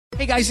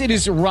Hey guys, it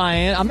is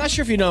Ryan. I'm not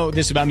sure if you know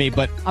this about me,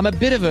 but I'm a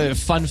bit of a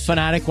fun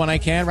fanatic when I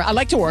can. I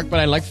like to work,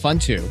 but I like fun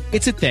too.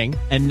 It's a thing.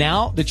 And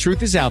now the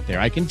truth is out there.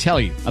 I can tell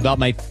you about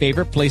my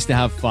favorite place to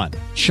have fun.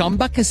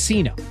 Chumba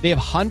Casino. They have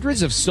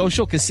hundreds of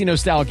social casino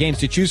style games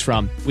to choose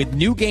from with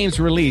new games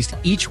released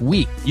each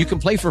week. You can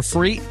play for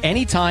free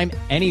anytime,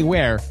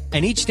 anywhere.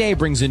 And each day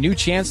brings a new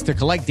chance to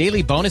collect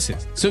daily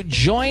bonuses. So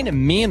join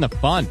me in the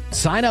fun.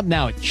 Sign up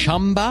now at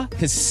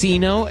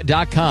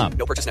ChumbaCasino.com.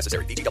 No purchase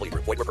necessary. VGW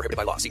Group. Void where prohibited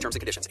by law. See terms and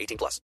conditions.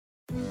 18+.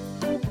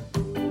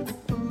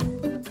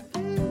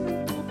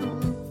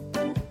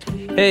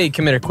 Hey,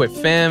 Commit or Quit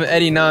fam.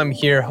 Eddie Nam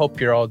here.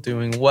 Hope you're all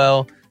doing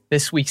well.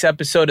 This week's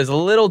episode is a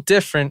little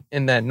different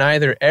in that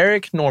neither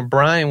Eric nor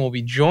Brian will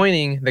be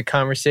joining the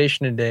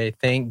conversation today.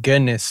 Thank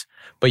goodness.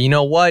 But you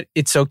know what?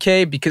 It's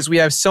okay because we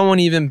have someone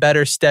even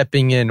better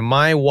stepping in.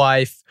 My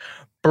wife,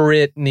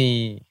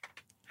 Brittany.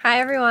 Hi,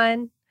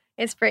 everyone.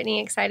 It's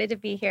Brittany. Excited to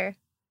be here.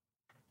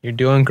 You're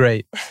doing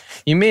great.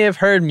 You may have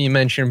heard me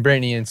mention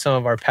Brittany in some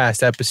of our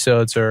past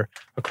episodes or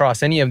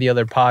across any of the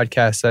other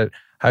podcasts that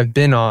I've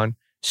been on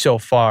so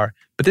far.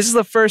 But this is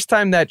the first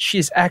time that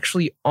she's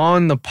actually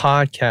on the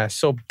podcast.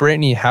 So,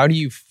 Brittany, how do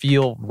you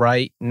feel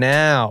right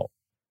now?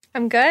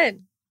 I'm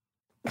good.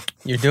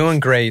 You're doing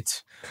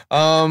great.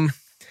 I'm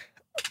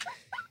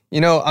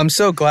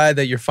so glad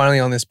that you're finally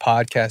on this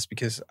podcast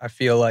because I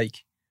feel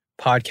like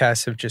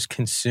podcasts have just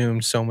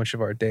consumed so much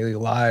of our daily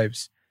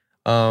lives.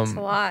 It's a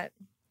lot.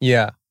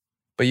 Yeah.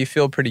 But you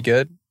feel pretty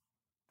good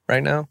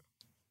right now?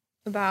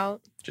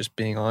 About? Just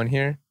being on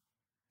here?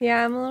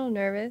 Yeah, I'm a little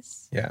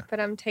nervous. Yeah.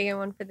 But I'm taking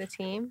one for the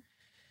team.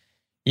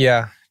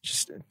 Yeah.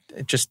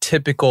 Just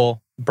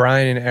typical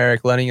Brian and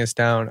Eric letting us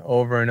down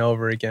over and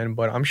over again.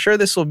 But I'm sure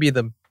this will be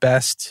the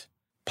best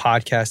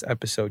podcast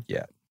episode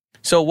yet.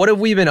 So what have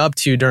we been up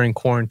to during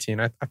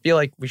quarantine? I feel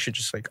like we should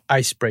just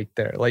ice break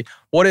there.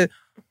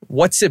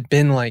 What's it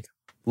been like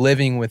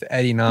living with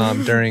Eddie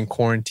Nam during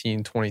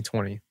quarantine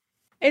 2020?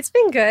 It's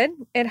been good.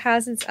 It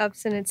has its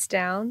ups and its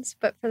downs,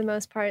 but for the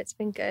most part, it's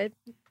been good.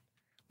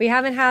 We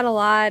haven't had a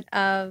lot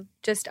of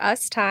just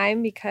us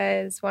time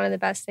because one of the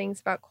best things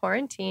about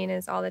quarantine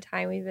is all the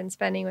time we've been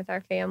spending with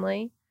our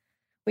family.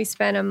 We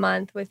spent a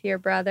month with your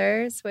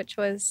brothers, which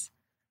was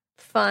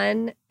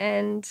fun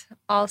and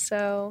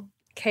also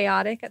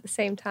chaotic at the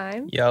same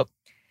time. Yep.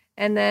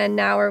 And then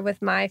now we're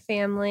with my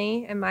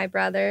family and my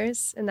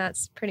brothers, and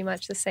that's pretty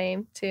much the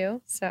same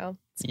too. So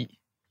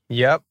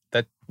yep,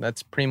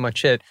 that's pretty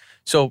much it.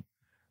 So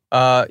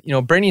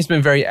Brittany's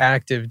been very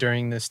active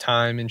during this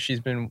time, and she's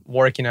been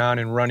working out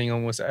and running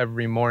almost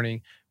every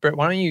morning. Britt,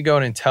 why don't you go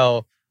and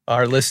tell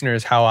our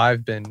listeners how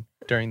I've been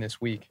during this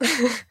week?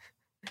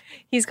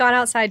 He's gone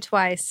outside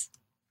twice.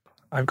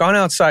 I've gone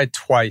outside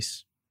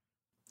twice.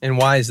 And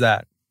why is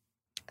that?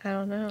 I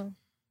don't know.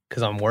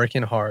 Because I'm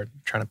working hard,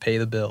 trying to pay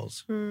the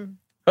bills.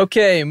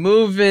 Okay,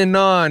 moving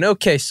on.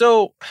 Okay,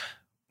 so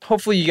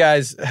hopefully you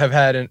guys have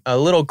had a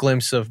little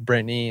glimpse of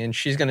Brittany, and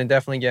she's going to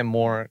definitely get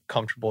more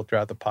comfortable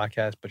throughout the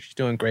podcast, but she's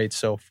doing great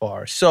so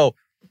far. So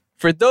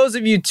for those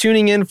of you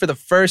tuning in for the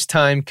first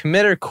time,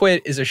 Commit or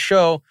Quit is a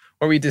show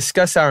where we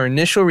discuss our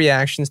initial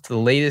reactions to the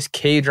latest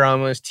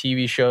K-dramas,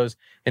 TV shows,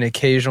 and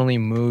occasionally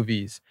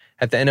movies.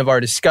 At the end of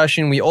our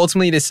discussion, we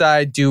ultimately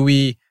decide, do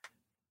we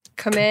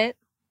commit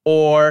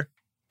or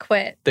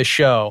quit the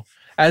show?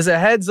 As a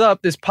heads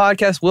up, this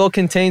podcast will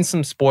contain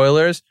some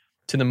spoilers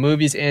to the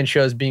movies and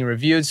shows being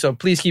reviewed, so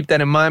please keep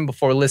that in mind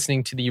before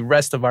listening to the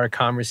rest of our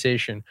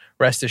conversation.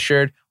 Rest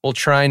assured, we'll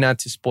try not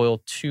to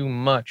spoil too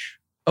much.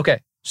 Okay,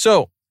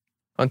 so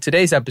on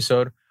today's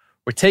episode,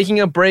 we're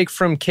taking a break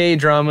from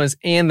K-dramas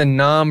and the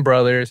Nam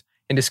brothers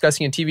and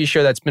discussing a TV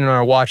show that's been on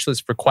our watch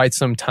list for quite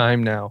some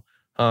time now,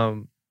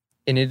 and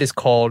it is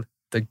called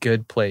The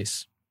Good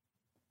Place.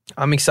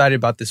 I'm excited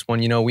about this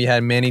one. We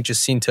had Manny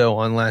Jacinto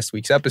on last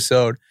week's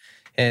episode,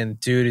 and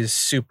dude is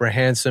super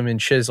handsome and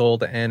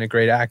chiseled and a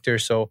great actor.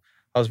 So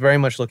I was very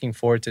much looking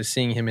forward to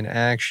seeing him in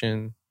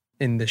action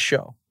in this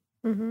show.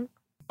 Mm-hmm.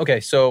 Okay,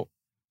 so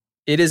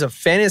it is a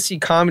fantasy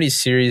comedy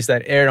series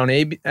that aired on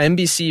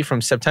NBC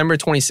from September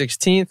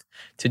 2016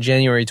 to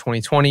January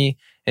 2020.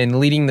 And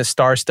leading the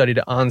star-studded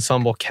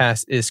ensemble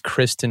cast is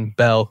Kristen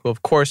Bell, who,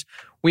 of course,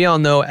 we all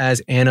know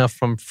as Anna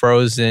from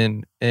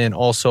Frozen, and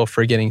also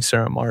Forgetting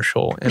Sarah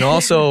Marshall, and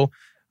also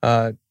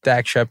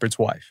Dax Shepard's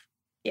wife.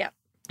 Yep.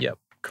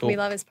 Cool. We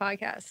love his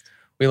podcast.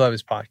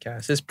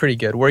 It's pretty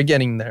good. We're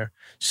getting there.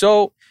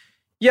 So,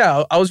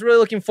 yeah, I was really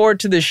looking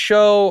forward to this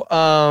show,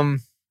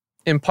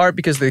 in part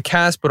because of the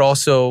cast, but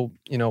also,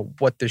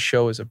 what the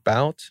show is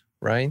about,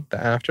 right?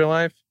 The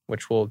afterlife,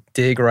 which we'll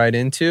dig right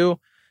into.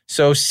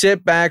 So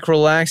sit back,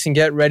 relax, and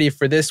get ready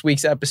for this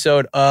week's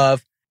episode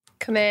of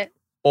Commit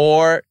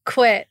or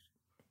Quit.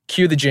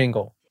 Cue the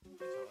jingle.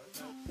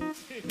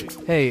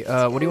 Hey,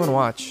 what do you want to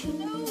watch?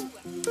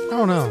 I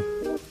don't know.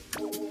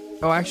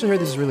 Oh, I actually heard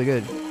this is really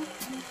good.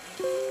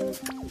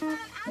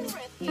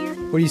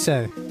 What do you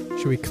say?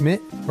 Should we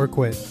commit or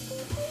quit?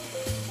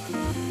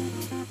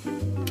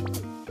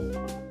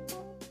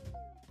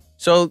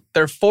 So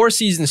there are 4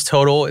 seasons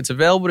total. It's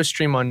available to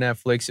stream on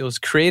Netflix. It was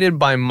created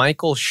by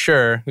Michael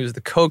Schur, who's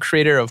the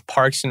co-creator of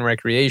Parks and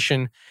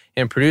Recreation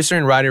and producer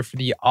and writer for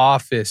The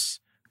Office,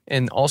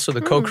 and also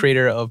the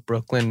co-creator of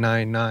Brooklyn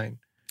Nine-Nine.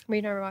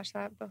 We never watched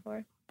that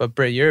before. But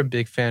Britt, you're a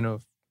big fan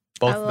of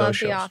both of those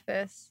shows. I love The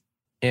Office.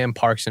 And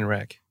Parks and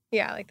Rec.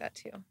 Yeah, I like that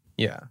too.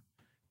 Yeah.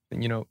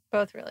 And,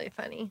 both really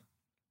funny.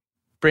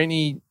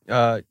 Brittany,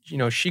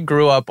 she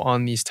grew up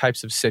on these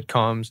types of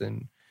sitcoms,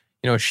 and,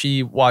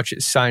 she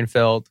watches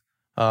Seinfeld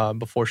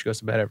before she goes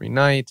to bed every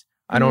night.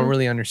 I don't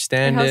really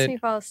understand it. It helps me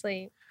fall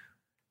asleep.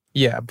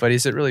 Yeah, but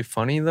is it really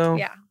funny though?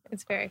 Yeah,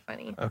 it's very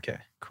funny. Okay,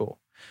 cool.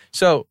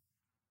 So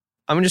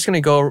I'm just going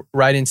to go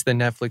right into the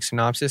Netflix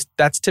synopsis.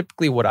 That's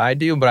typically what I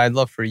do, but I'd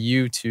love for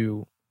you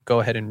to go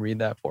ahead and read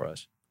that for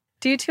us.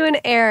 Due to an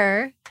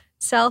error,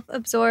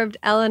 self-absorbed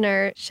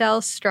Eleanor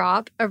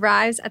Shellstrop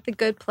arrives at the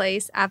good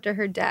place after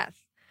her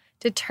death.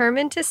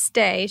 Determined to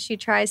stay, she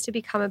tries to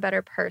become a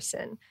better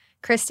person.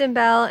 Kristen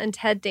Bell and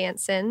Ted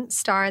Danson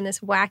star in this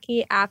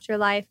wacky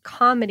afterlife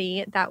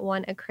comedy that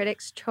won a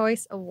Critics'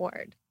 Choice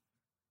Award.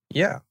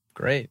 Yeah,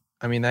 great.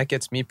 I mean, that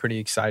gets me pretty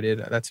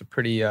excited. That's a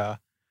pretty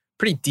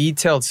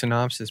detailed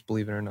synopsis,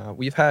 believe it or not.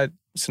 We've had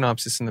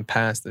synopsis in the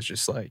past that's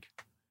just like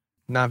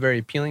not very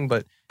appealing,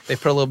 but they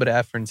put a little bit of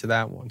effort into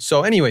that one.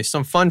 So anyway,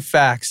 some fun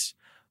facts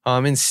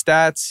in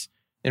stats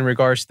in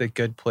regards to The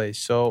Good Place.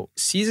 So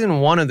season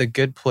 1 of The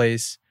Good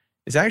Place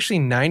is actually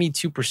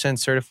 92%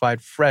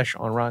 certified fresh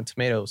on Rotten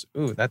Tomatoes.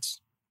 Ooh, that's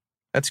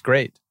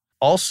great.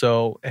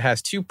 Also, it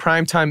has 2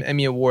 Primetime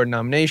Emmy Award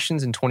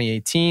nominations in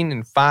 2018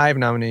 and 5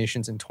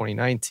 nominations in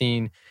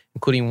 2019,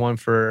 including 1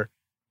 for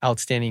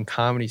Outstanding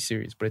Comedy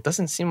Series. But it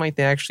doesn't seem like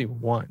they actually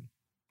won.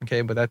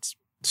 Okay, but that's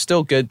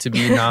still good to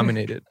be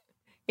nominated.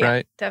 Yeah,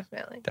 right?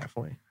 Definitely.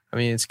 Definitely. I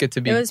mean, it's good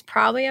to be. It was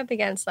probably up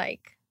against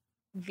like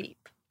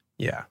Veep.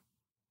 Yeah.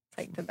 It's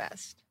like the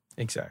best.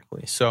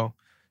 Exactly. So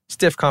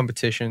stiff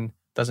competition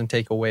doesn't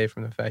take away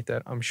from the fact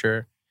that I'm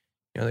sure,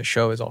 the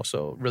show is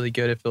also really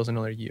good if it was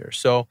another year.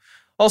 So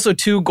also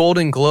 2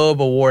 Golden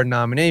Globe Award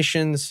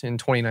nominations in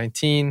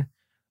 2019.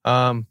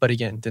 But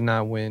again, did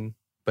not win.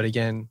 But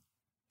again,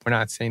 we're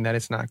not saying that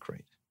it's not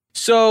great.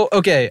 So,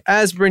 okay,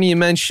 as Brittany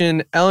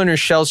mentioned, Eleanor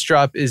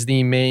Shellstrop is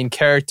the main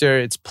character.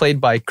 It's played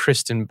by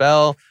Kristen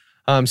Bell.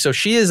 So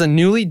she is a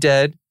newly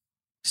dead,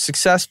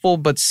 successful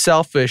but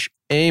selfish,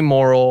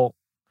 amoral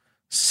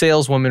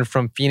saleswoman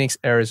from Phoenix,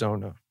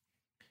 Arizona.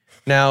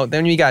 Now,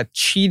 then we got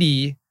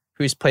Chidi,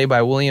 who's played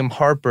by William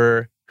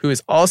Harper, who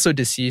is also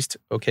deceased.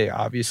 Okay,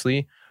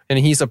 obviously. And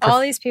he's all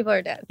these people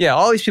are dead. Yeah,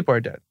 all these people are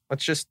dead.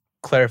 Let's just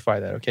clarify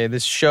that, okay?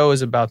 This show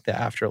is about the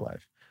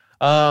afterlife.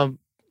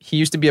 He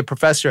used to be a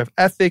professor of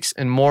ethics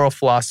and moral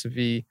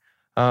philosophy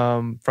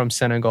from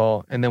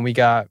Senegal. And then we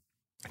got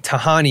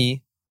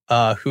Tahani,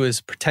 who is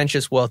a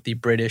pretentious, wealthy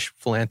British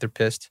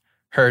philanthropist.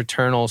 Her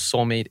eternal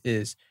soulmate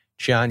is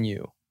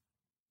Jianyu,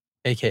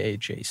 a.k.a.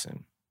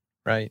 Jason,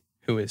 right?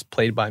 Who is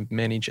played by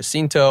Manny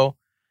Jacinto.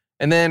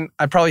 And then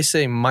I'd probably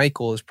say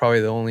Michael is probably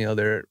the only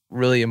other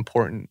really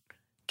important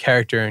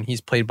character, and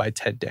he's played by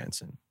Ted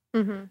Danson.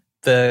 Mm-hmm.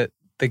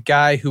 The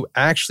guy who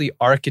actually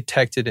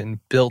architected and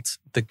built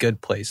the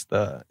good place,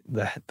 the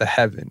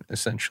heaven,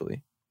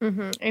 essentially.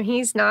 Mm-hmm. And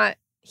he's not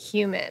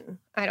human,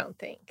 I don't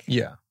think.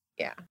 Yeah.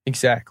 Yeah.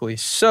 Exactly.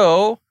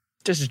 So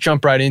just to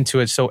jump right into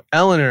it. So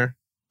Eleanor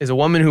is a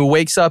woman who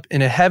wakes up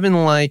in a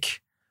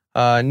heaven-like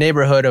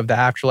neighborhood of the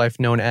afterlife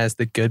known as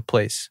the good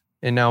place.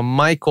 And now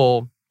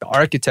Michael, the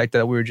architect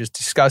that we were just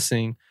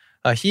discussing,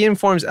 he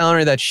informs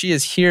Eleanor that she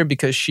is here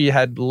because she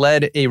had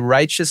led a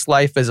righteous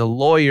life as a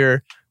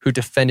lawyer who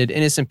defended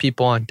innocent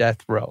people on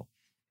death row.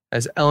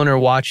 As Eleanor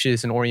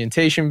watches an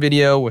orientation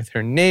video with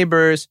her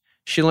neighbors,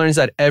 she learns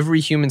that every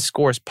human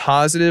scores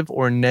positive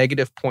or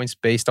negative points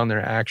based on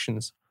their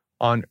actions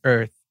on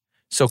Earth.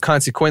 So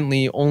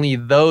consequently, only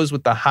those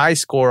with the high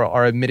score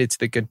are admitted to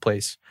the good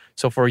place.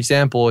 So for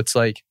example, it's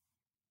like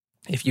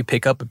if you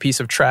pick up a piece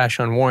of trash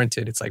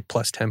unwarranted, it's like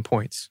plus 10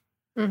 points.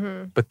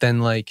 Mm-hmm. But then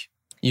like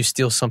you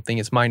steal something,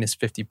 it's minus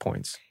 50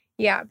 points.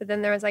 Yeah, but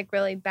then there was like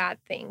really bad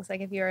things.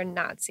 Like if you're a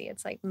Nazi,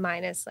 it's like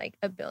minus like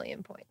 1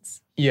 billion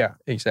points. Yeah,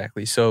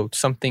 exactly. So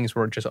some things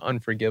were just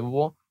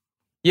unforgivable.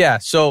 Yeah,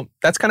 so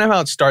that's kind of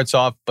how it starts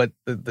off, but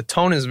the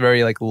tone is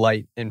very like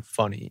light and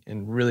funny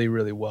and really,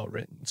 really well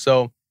written.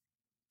 So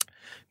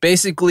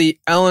basically,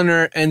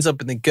 Eleanor ends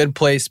up in the good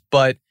place,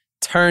 but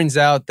turns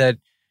out that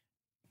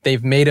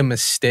they've made a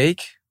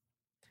mistake,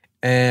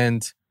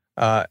 and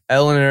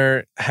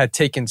Eleanor had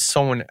taken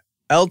someone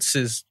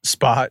else's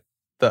spot,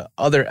 the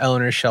other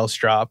Eleanor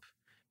Shellstrop,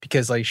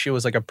 because like she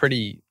was like a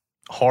pretty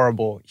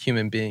horrible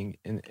human being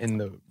in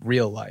the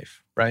real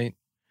life, right?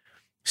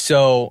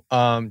 So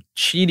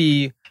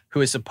Chidi,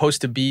 who is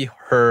supposed to be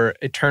her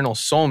eternal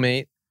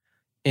soulmate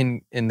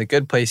in the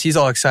good place, he's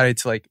all excited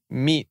to like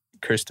meet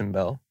Kristen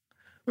Bell.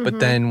 But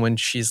then when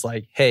she's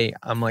like, hey,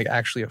 I'm like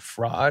actually a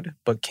fraud,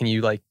 but can you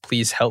like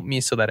please help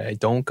me so that I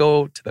don't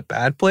go to the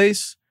bad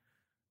place?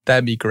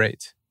 That'd be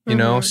great. You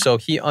know? So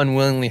he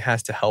unwillingly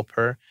has to help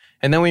her.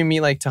 And then we meet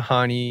like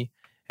Tahani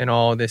and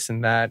all this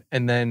and that.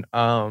 And then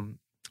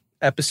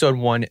episode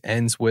 1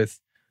 ends with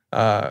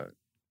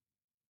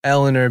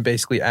Eleanor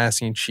basically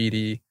asking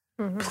Chidi,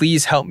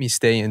 please help me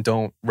stay and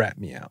don't rat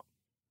me out.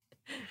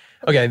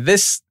 Okay,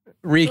 this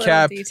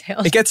recap,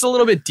 it gets a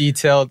little bit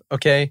detailed,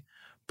 okay?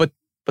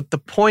 But the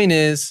point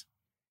is,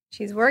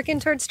 she's working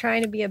towards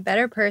trying to be a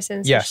better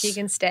person so Yes. she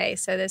can stay.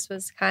 So this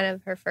was kind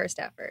of her first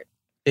effort.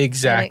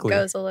 exactly. And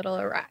it goes a little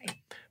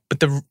awry. But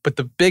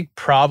the big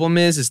problem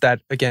is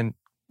that, again,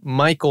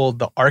 Michael,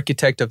 the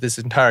architect of this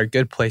entire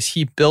good place,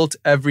 he built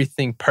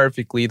everything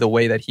perfectly the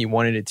way that he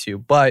wanted it to.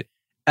 But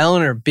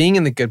Eleanor, being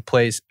in the good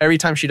place, every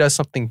time she does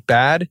something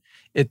bad,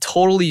 it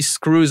totally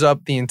screws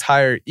up the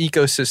entire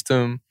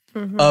ecosystem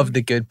of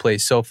the good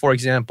place. So, for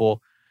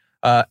example,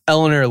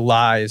 Eleanor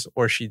lies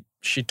or she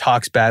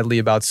talks badly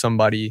about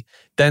somebody.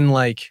 Then,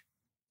 like,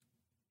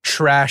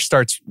 trash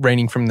starts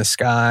raining from the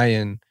sky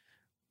and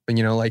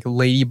like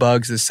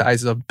ladybugs the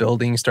size of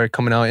buildings start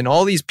coming out. And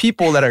all these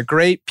people that are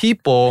great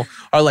people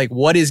are like,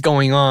 what is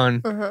going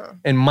on?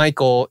 And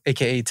Michael,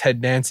 aka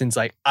Ted Danson's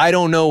like, I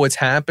don't know what's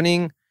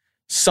happening.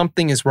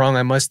 Something is wrong.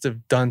 I must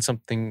have done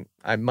something.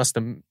 I must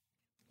have.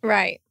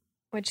 Right.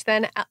 Which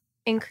then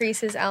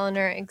increases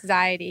Eleanor's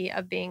anxiety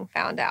of being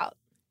found out.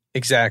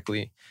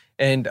 Exactly.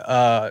 And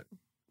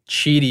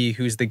Chidi,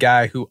 who's the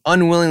guy who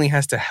unwillingly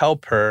has to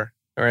help her,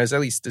 or is at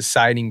least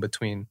deciding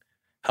between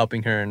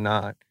helping her or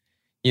not,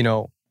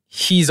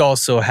 he's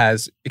also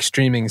has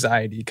extreme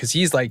anxiety because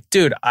he's like,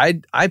 dude,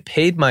 I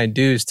paid my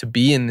dues to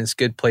be in this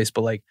good place, but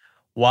like,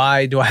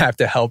 why do I have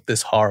to help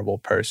this horrible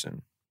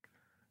person?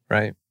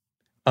 Right.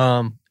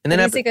 And then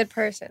he's a good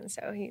person,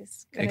 so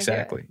he's gonna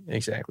do it.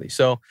 Exactly.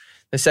 So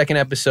the second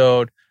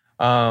episode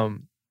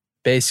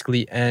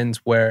basically ends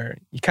where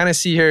you kind of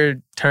see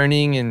her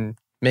turning and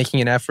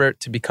making an effort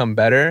to become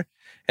better.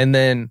 And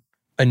then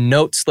a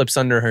note slips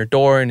under her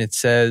door and it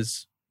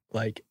says,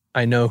 like,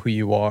 I know who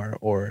you are,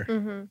 or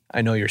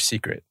I know your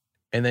secret.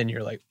 And then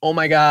you're like, oh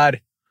my God,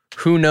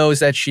 who knows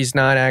that she's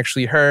not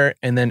actually her?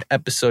 And then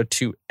episode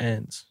 2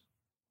 ends.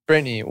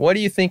 Brittany, what do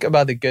you think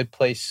about The Good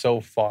Place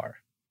so far?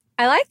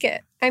 I like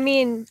it. I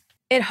mean,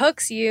 it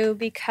hooks you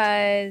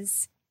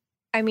because,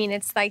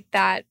 it's like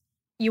that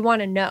you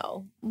want to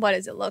know, what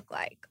does it look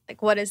like?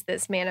 Like, what is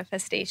this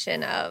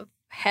manifestation of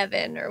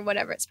heaven or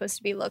whatever it's supposed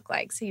to be look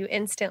like? So you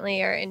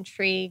instantly are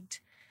intrigued.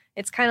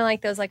 It's kind of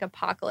like those like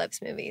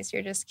apocalypse movies.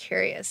 You're just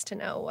curious to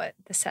know what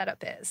the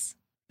setup is.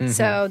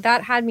 So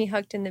that had me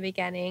hooked in the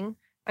beginning.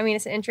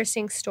 It's an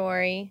interesting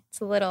story.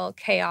 It's a little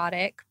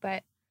chaotic,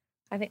 but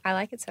I think I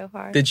like it so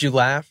far. Did you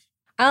laugh?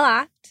 I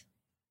laughed.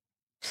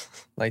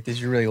 Like, did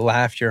you really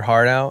laugh your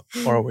heart out?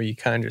 Or were you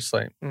kind of just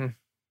like, I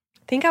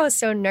think I was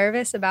so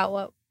nervous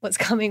about what's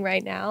coming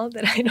right now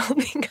that I don't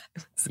think I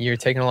was You're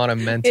taking a lot of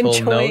mental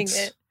notes.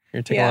 it.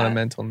 You're taking a lot of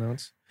mental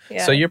notes.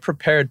 Yeah. So you're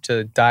prepared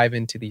to dive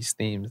into these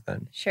themes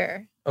then?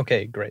 Sure.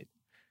 Okay, great.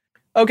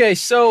 Okay,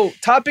 so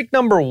topic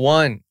number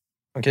 1.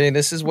 Okay,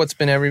 this is what's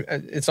been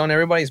it's on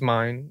everybody's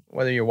mind,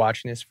 whether you're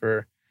watching this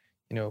for,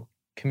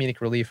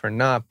 comedic relief or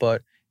not,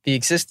 but the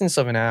existence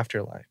of an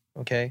afterlife.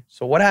 Okay,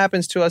 so what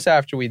happens to us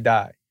after we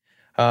die?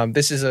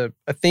 This is a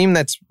theme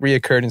that's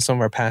reoccurred in some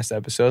of our past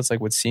episodes, like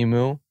with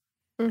Simu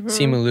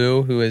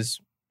Liu, who is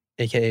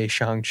aka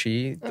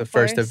Shang-Chi, the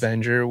first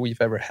Avenger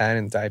we've ever had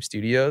in Dive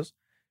Studios.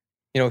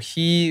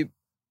 He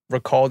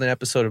recalled an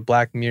episode of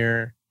Black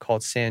Mirror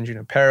called San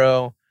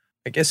Junipero.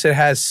 I guess it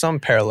has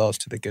some parallels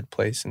to The Good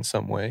Place in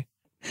some way.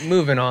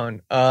 Moving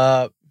on.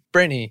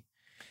 Brittany,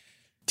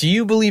 do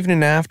you believe in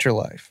an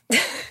afterlife?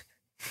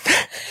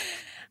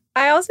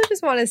 I also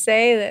just want to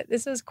say that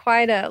this was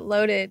quite a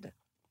loaded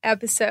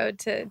episode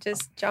to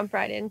just jump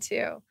right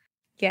into.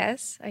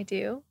 Yes, I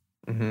do.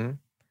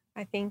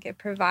 I think it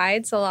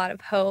provides a lot of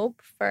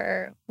hope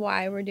for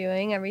why we're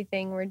doing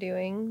everything we're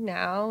doing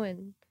now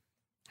and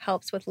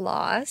helps with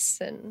loss.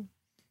 And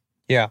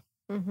yeah.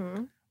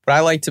 What I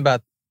liked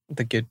about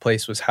The Good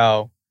Place was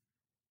how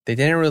they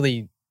didn't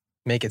really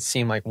make it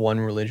seem like one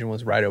religion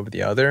was right over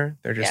the other.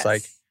 They're just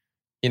like,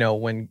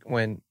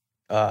 when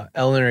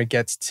Eleanor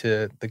gets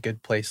to The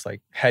Good Place,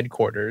 like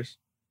headquarters,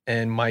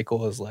 and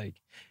Michael is like,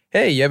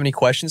 hey, you have any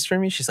questions for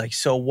me? She's like,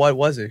 so what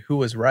was it? Who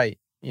was right?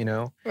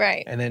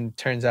 Right. And then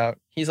turns out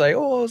he's like,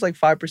 oh, it was like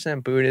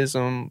 5%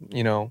 Buddhism,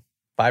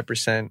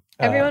 5%.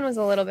 Everyone was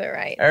a little bit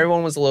right.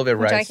 Everyone was a little bit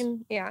right.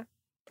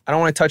 I don't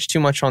want to touch too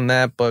much on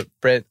that, but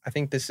Britt, I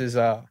think this is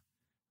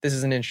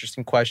an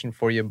interesting question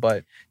for you.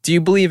 But do you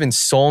believe in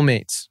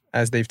soulmates,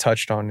 as they've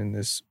touched on in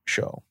this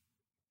show?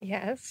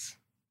 Yes.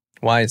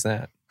 Why is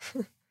that?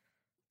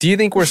 Do you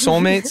think we're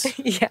soulmates?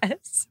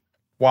 Yes.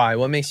 Why?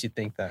 What makes you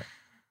think that?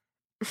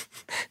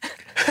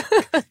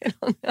 I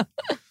don't know.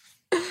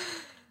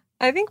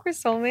 I think we're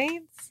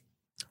soulmates.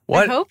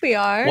 What? I hope we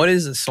are. What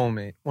is a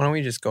soulmate? Why don't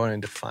we just go ahead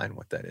and define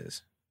what that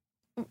is?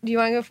 Do you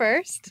want to go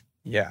first?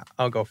 Yeah,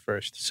 I'll go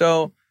first.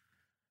 So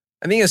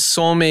I think a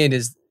soulmate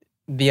is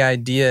the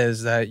idea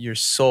is that your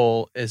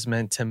soul is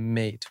meant to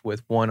mate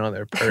with one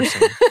other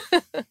person.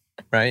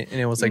 Right?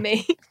 And it was like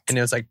mate. And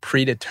it was like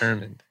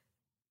predetermined.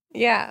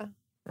 Yeah.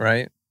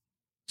 Right?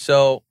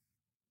 So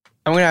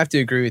I'm gonna have to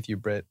agree with you,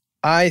 Britt.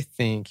 I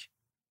think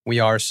we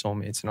are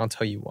soulmates, and I'll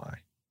tell you why.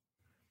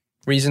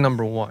 Reason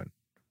number one.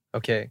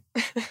 Okay.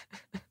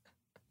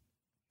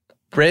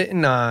 Britt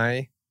and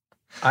I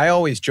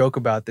always joke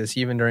about this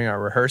even during our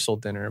rehearsal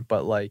dinner,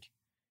 but like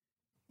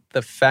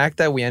the fact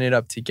that we ended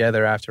up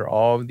together after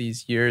all of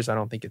these years, I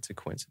don't think it's a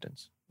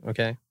coincidence.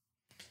 Okay.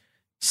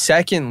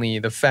 Secondly,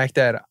 the fact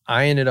that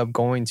I ended up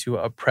going to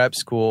a prep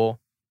school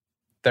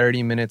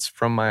 30 minutes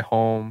from my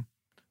home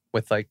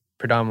with like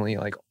predominantly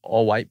like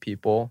all white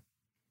people,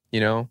 you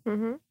know,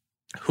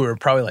 who are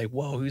probably like,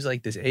 whoa, who's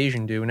like this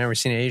Asian dude? We've never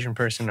seen an Asian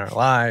person in our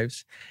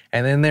lives.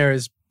 And then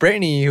there's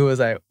Brittany, who was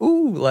like,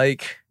 ooh,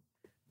 like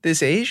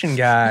this Asian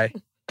guy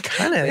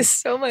kind of With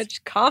so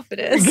much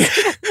confidence.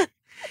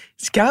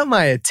 he's got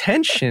my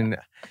attention.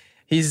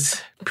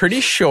 He's pretty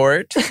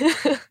short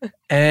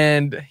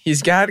and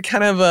he's got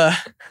kind of a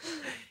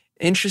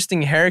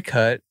interesting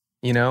haircut,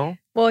 you know?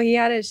 Well, he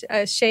had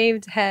a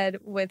shaved head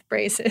with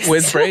braces.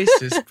 With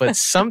braces, but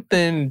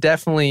something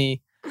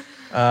definitely,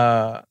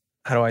 how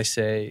do I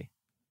say?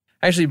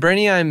 Actually,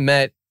 Brittany and I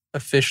met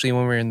officially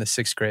when we were in the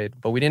 6th grade,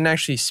 but we didn't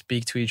actually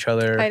speak to each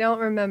other. I don't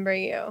remember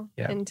you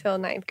until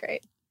 9th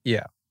grade.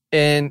 Yeah.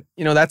 And,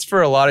 you know, that's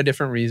for a lot of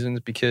different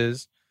reasons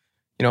because,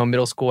 you know, in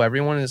middle school,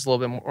 everyone is a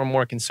little bit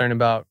more concerned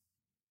about,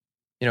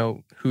 you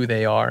know, who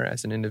they are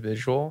as an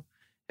individual.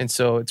 And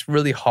so it's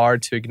really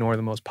hard to ignore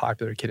the most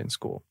popular kid in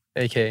school,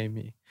 aka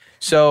me.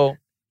 So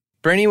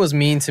Brittany was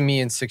mean to me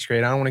in 6th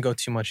grade. I don't want to go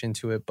too much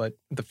into it, but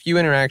the few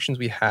interactions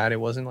we had, it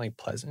wasn't like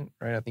pleasant,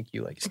 right? I think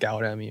you like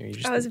scowled at me. Or you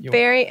just, I was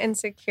very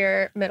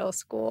insecure middle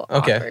school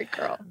awkward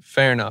girl.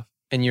 Fair enough.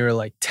 And you were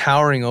like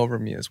towering over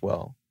me as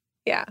well.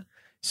 Yeah.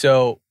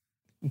 So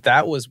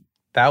that was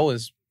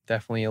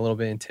definitely a little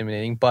bit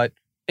intimidating. But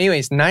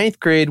anyways, 9th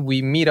grade,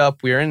 we meet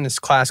up. We were in this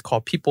class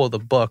called People of the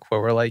Book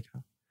where we're like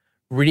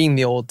reading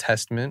the Old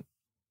Testament.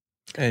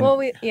 And,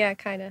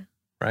 kind of.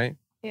 Right?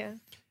 Yeah.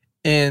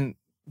 And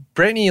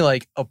Brittany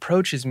like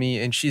approaches me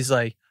and she's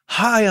like,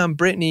 hi, I'm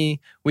Brittany.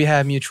 We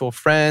have mutual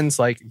friends.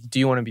 Like, do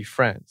you want to be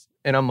friends?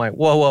 And I'm like,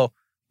 whoa,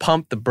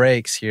 pump the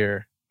brakes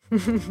here.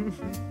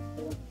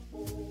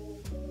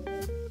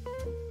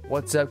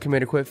 What's up,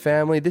 Commit or Quit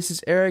family? This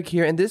is Eric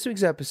here, and this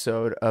week's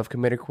episode of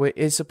Commit or Quit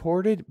is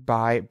supported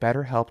by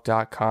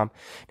BetterHelp.com.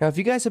 Now, if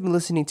you guys have been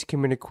listening to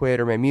Commit or Quit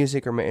or my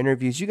music or my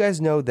interviews, you guys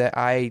know that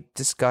I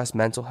discuss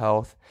mental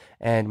health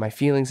and my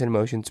feelings and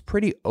emotions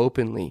pretty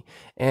openly.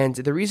 And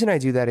the reason I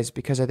do that is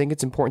because I think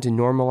it's important to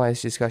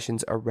normalize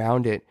discussions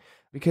around it.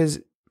 Because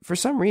for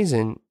some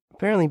reason,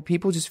 apparently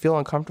people just feel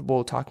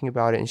uncomfortable talking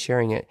about it and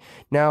sharing it.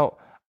 Now,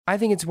 I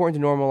think it's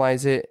important to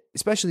normalize it,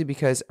 especially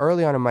because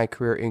early on in my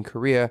career in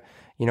Korea,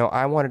 you know,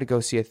 I wanted to go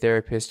see a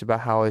therapist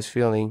about how I was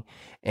feeling,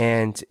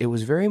 and it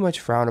was very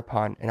much frowned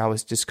upon, and I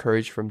was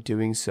discouraged from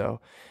doing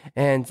so.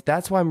 And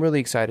that's why I'm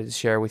really excited to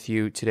share with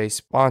you today's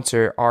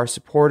sponsor, our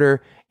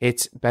supporter.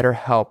 It's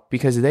BetterHelp,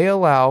 because they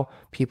allow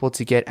people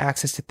to get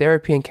access to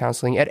therapy and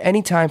counseling at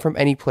any time from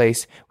any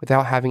place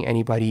without having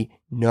anybody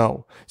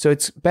know. So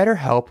it's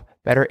BetterHelp.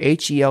 Better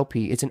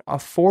H-E-L-P. It's an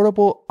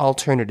affordable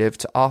alternative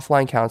to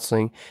offline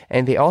counseling,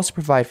 and they also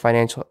provide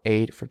financial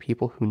aid for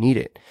people who need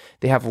it.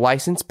 They have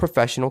licensed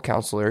professional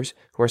counselors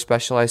who are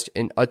specialized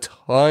in a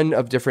ton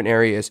of different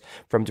areas,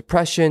 from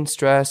depression,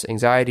 stress,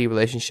 anxiety,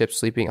 relationships,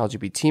 sleeping,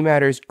 LGBT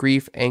matters,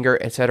 grief, anger,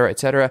 etc.,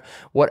 etc.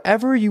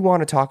 Whatever you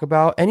want to talk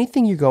about,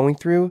 anything you're going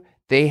through,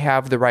 they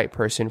have the right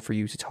person for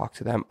you to talk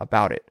to them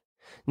about it.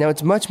 Now,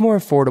 it's much more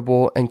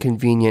affordable and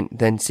convenient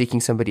than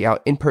seeking somebody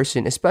out in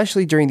person,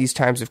 especially during these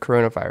times of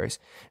coronavirus.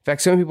 In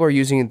fact, some people are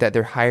using it that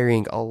they're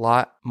hiring a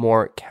lot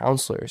more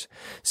counselors.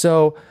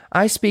 So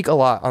I speak a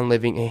lot on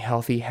living a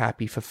healthy,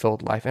 happy,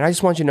 fulfilled life. And I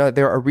just want you to know that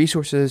there are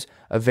resources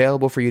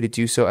available for you to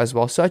do so as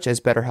well, such as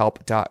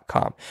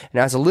BetterHelp.com.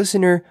 And as a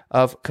listener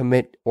of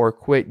Commit or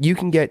Quit, you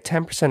can get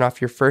 10%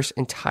 off your first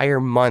entire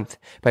month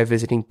by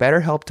visiting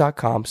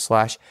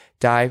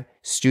BetterHelp.com/dive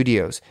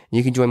studios.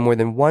 You can join more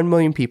than 1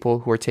 million people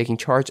who are taking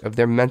charge of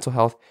their mental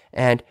health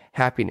and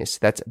happiness.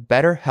 That's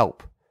BetterHelp,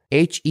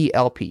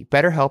 H-E-L-P,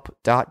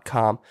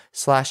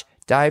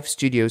 BetterHelp.com/dive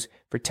studios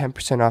for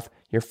 10% off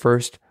your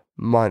first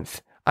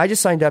month. I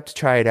just signed up to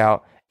try it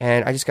out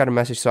and I just got a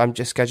message. So I'm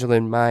just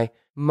scheduling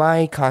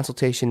my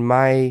consultation,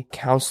 my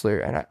counselor,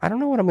 and I don't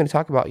know what I'm going to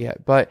talk about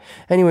yet. But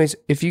anyways,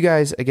 if you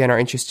guys, again, are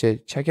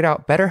interested, check it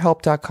out.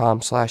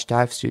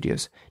 BetterHelp.com/dive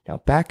studios. Now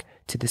back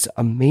to this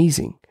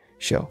amazing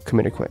show,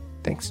 Commit or Quit.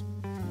 Thanks.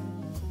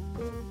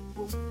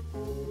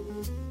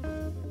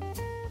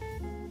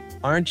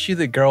 Aren't you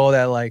the girl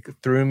that like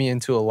threw me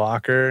into a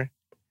locker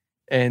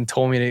and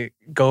told me to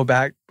go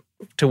back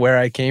to where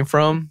I came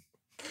from?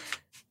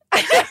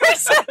 I never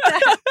said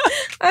that.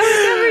 I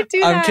would never do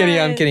that. I'm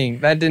kidding.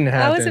 That didn't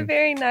happen. I was a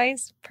very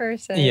nice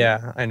person.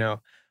 Yeah, I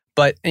know.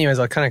 But anyways,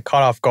 I kind of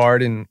caught off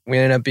guard and we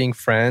ended up being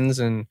friends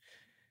and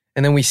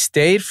then we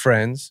stayed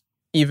friends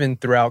even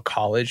throughout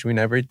college. We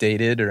never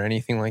dated or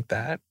anything like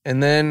that.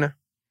 And then,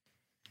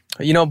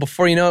 you know,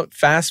 before you know it,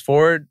 fast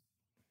forward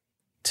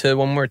to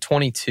when we're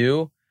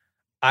 22,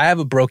 I have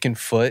a broken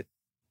foot.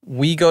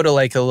 We go to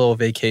like a little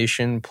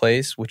vacation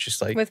place, which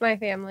is like... With my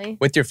family.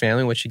 With your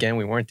family, which again,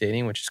 we weren't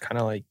dating, which is kind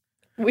of like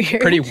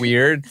Weird. pretty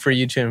weird for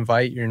you to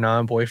invite your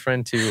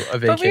non-boyfriend to a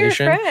But we were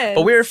vacation. friends.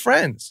 But we were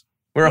friends.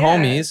 We were Yeah.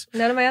 homies.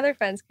 None of my other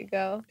friends could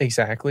go.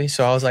 Exactly.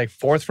 So I was like,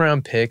 4th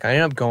round pick. I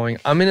ended up going.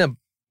 I'm in a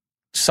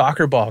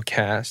soccer ball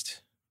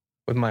cast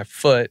with my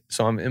foot.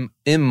 So I'm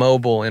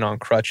immobile and on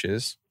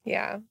crutches.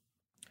 Yeah.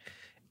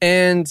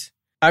 And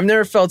I've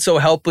never felt so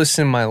helpless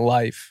in my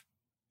life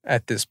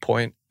at this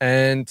point.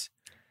 And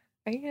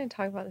Are you going to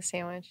talk about the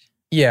sandwich?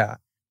 yeah.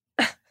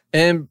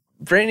 And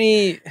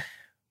Brittany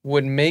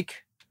would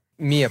make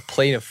me a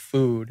plate of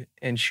food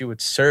and she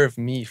would serve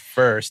me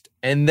first.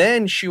 And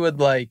then she would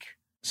like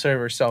serve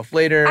herself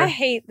later. I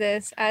hate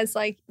this as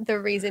like the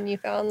reason you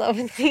fell in love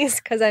with me is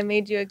because I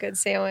made you a good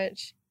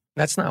sandwich.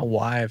 That's not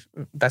why.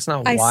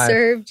 I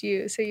served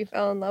you, so you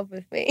fell in love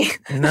with me.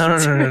 No.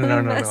 It's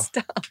really messed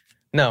up.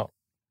 No.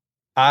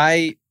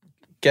 I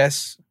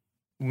guess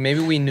maybe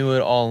we knew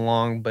it all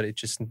along, but it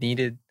just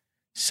needed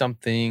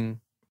something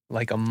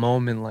like a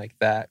moment like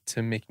that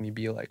to make me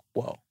be like,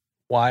 whoa,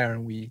 why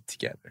aren't we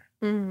together?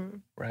 Mm-hmm.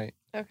 Right?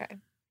 Okay.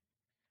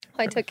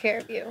 I took care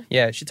of you.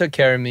 Yeah, she took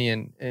care of me.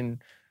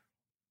 And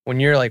when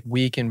you're like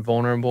weak and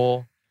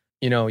vulnerable,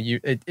 you know,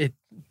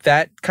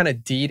 that kind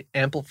of deed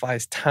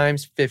amplifies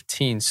times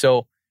 15.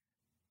 So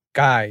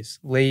guys,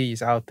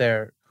 ladies out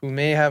there who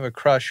may have a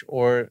crush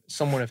or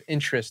someone of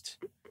interest,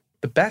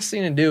 the best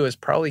thing to do is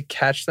probably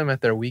catch them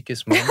at their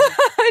weakest moment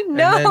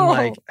No. and then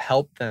like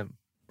help them,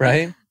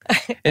 right?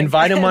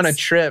 Invite them on a guess.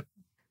 trip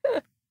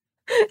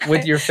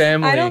with your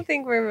family. I don't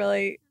think we're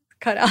really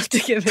cut out to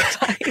give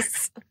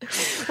advice.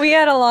 We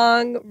had a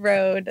long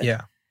road.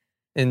 Yeah,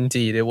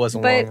 indeed. It was a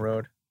But- long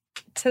road.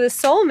 To the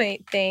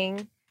soulmate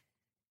thing,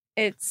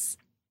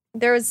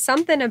 there was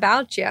something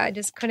about you. I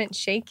just couldn't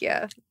shake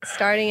you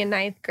starting in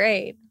 9th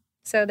grade.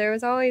 So there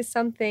was always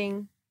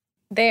something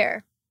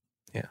there.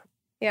 Yeah.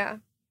 Yeah.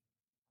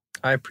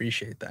 I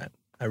appreciate that.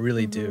 I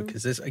really do. Mhm.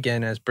 Because this,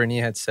 again, as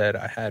Brittany had said,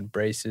 I had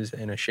braces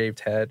and a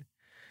shaved head.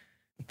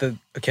 I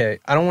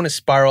don't want to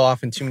spiral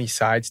off in too many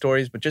side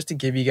stories, but just to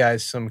give you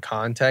guys some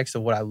context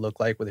of what I look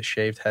like with a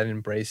shaved head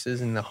and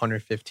braces and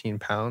 115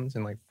 pounds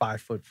and like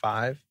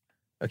 5'5",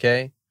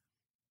 okay?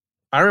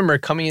 I remember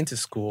coming into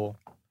school,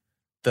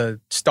 the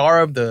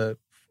star of the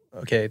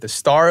This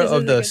is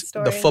a good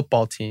story. the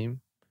football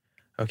team,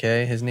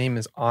 okay? His name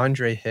is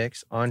Andre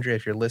Hicks. Andre,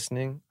 if you're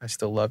listening, I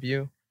still love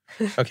you.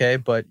 Okay,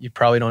 but you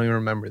probably don't even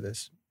remember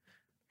this.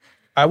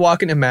 I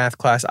walk into math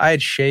class. I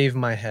had shaved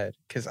my head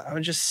because I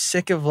was just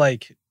sick of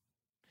like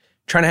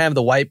trying to have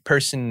the white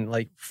person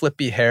like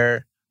flippy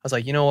hair. I was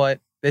like, you know what?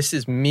 This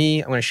is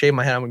me. I'm going to shave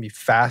my head. I'm going to be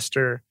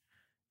faster,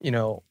 you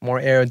know, more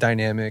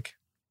aerodynamic.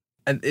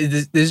 And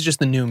this is just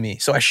the new me.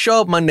 So I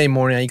show up Monday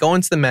morning. I go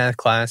into the math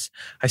class.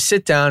 I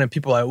sit down and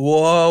people are like,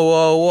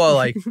 whoa.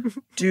 Like,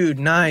 dude,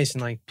 nice.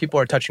 And like people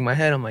are touching my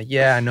head. I'm like,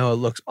 yeah, I know. It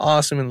looks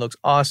awesome. It looks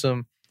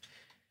awesome.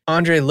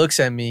 Andre looks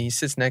at me. He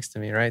sits next to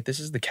me, right? This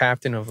is the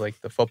captain of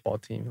like the football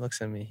team. He looks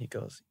at me. He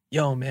goes,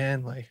 yo,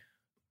 man, like,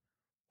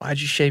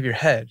 why'd you shave your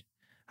head?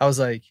 I was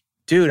like,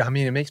 dude, I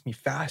mean, it makes me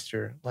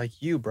faster.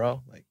 Like you,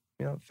 bro. Like,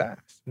 you know,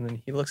 fast. And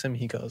then he looks at me.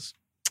 He goes,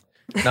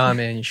 nah,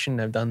 man, you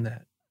shouldn't have done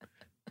that.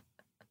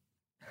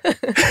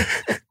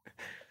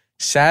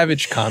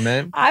 Savage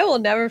comment. I will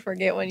never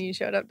forget when you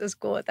showed up to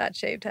school with that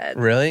shaved head.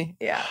 Really?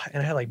 Yeah.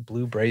 And I had like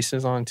blue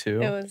braces on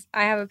too.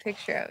 I have a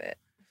picture of it.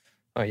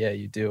 Oh yeah,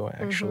 you do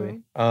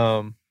actually.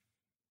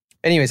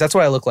 Anyways, that's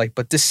what I look like.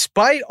 But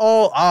despite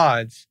all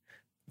odds,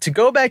 to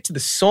go back to the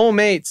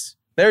soulmates,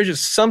 there's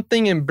just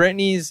something in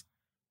Brittany's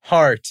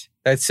heart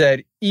that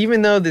said,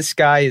 even though this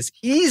guy is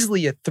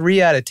easily a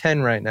 3 out of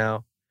 10 right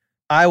now,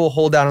 I will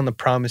hold out on the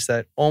promise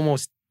that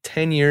almost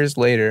 10 years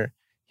later,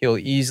 he'll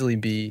easily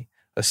be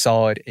a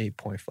solid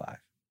 8.5.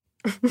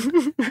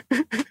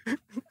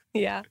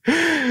 Yeah.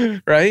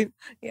 Right?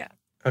 Yeah.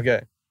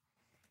 Okay.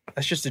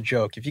 That's just a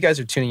joke. If you guys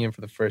are tuning in for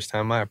the first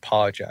time, I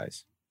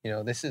apologize. You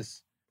know, this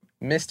is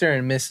Mr.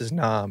 and Mrs.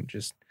 Nam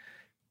just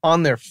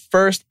on their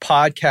first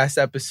podcast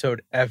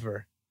episode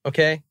ever.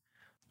 Okay?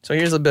 So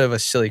here's a bit of a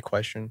silly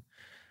question.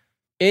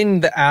 In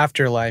the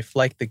afterlife,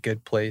 like The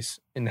Good Place,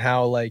 and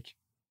how like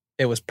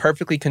it was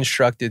perfectly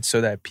constructed so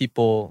that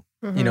people,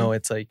 you know,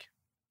 it's like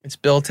it's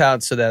built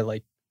out so that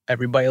like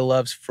everybody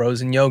loves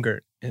frozen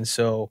yogurt. And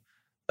so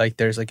like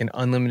there's like an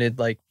unlimited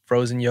like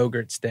frozen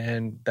yogurt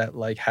stand that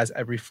like has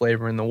every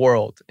flavor in the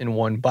world in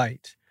one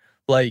bite.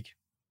 Like,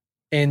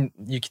 and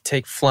you could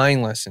take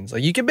flying lessons.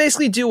 Like you can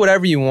basically do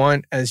whatever you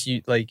want as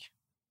you like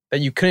that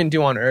you couldn't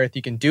do on Earth.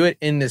 You can do it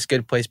in this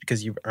good place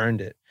because you've earned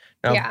it.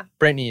 Now, Yeah.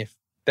 Brittany, if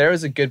there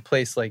is a good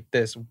place like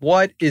this,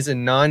 what is a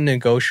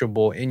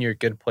non-negotiable in your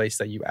good place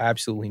that you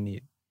absolutely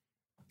need?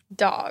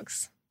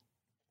 Dogs.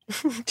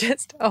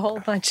 Just a whole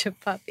bunch of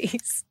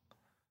puppies.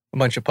 A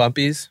bunch of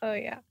puppies? Oh,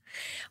 yeah.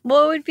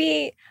 Well, it would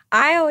be,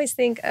 I always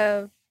think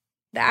of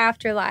the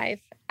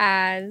afterlife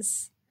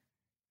as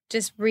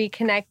just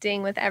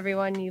reconnecting with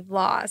everyone you've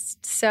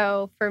lost.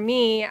 So for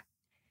me,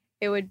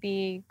 it would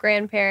be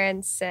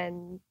grandparents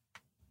and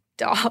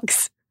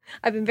dogs.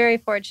 I've been very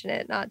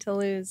fortunate not to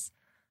lose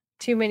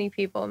too many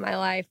people in my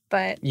life,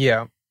 but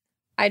Yeah.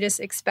 I just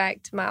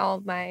expect all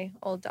of my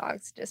old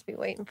dogs to just be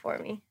waiting for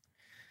me.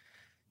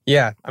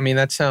 Yeah, I mean,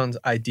 that sounds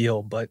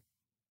ideal, but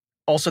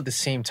also at the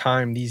same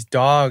time, these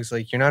dogs,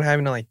 like, you're not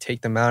having to like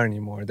take them out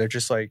anymore. They're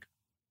just like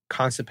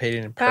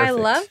constipated and But perfect. I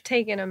love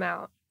taking them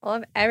out. I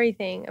love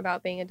everything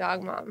about being a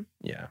dog mom.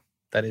 Yeah,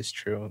 that is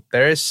true.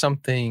 There is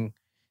something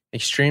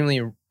extremely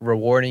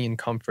rewarding and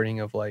comforting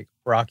of like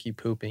Rocky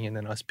pooping and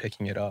then us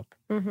picking it up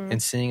Mm-hmm.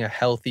 and seeing a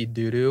healthy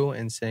doo-doo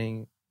and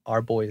saying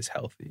our boy is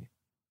healthy,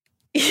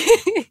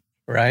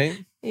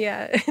 right?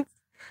 Yeah.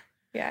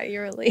 Yeah,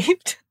 you're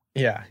relieved.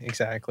 Yeah,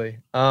 exactly.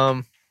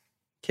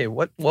 Okay,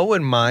 what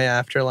would my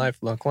afterlife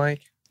look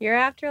like? Your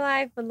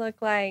afterlife would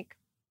look like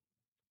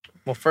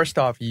Well, first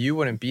off, you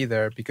wouldn't be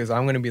there because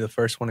I'm going to be the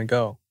first one to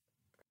go.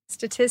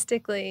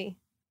 statistically,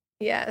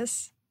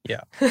 yes.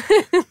 Yeah.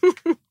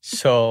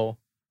 So,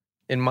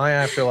 in my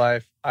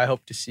afterlife, I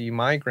hope to see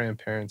my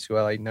grandparents who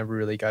I like never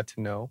really got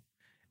to know,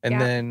 and Yeah.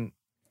 then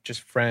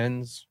just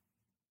friends,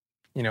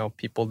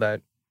 people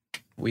that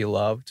we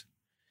loved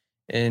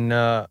in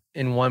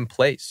one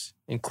place,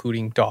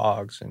 including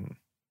dogs and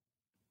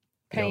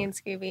Penny and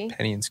Scooby.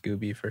 Penny and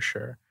Scooby for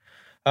sure.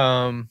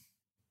 And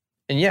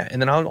yeah,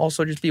 and then I'll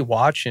also just be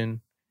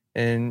watching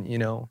and,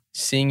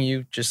 seeing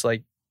you just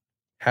like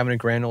having a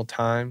grand old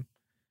time,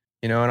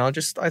 and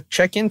I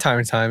check in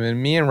time to time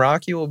and me and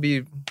Rocky will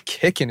be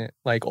kicking it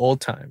like old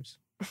times,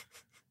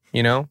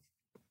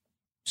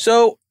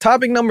 So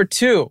topic number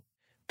 2,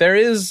 there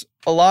is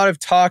a lot of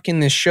talk in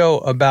this show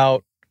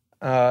about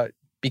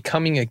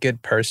becoming a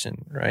good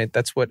person, right?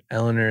 That's what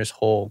Eleanor's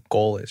whole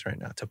goal is right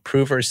now, to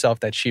prove herself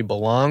that she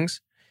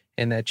belongs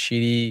and that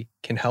she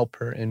can help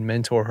her and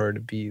mentor her to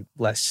be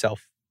less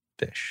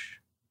selfish,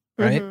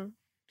 right? Mhm.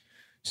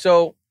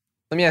 So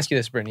let me ask you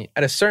this, Brittany.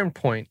 At a certain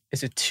point,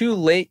 is it too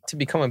late to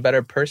become a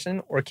better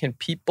person, or can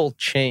people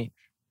change?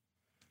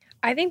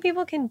 I think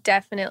people can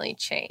definitely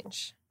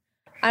change.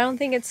 I don't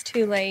think it's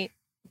too late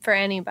for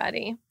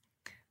anybody.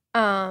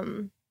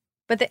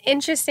 But the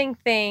interesting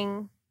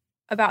thing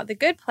about The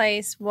Good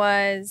Place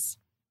was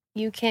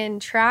you can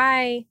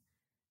try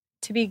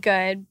to be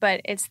good, but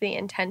it's the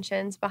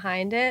intentions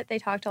behind it. They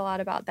talked a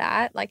lot about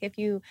that. Like, if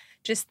you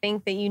just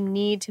think that you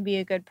need to be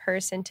a good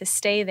person to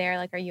stay there,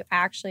 like, are you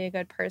actually a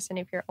good person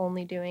if you're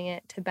only doing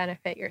it to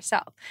benefit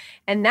yourself?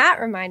 And that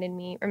reminded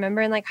me,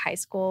 remember in like high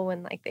school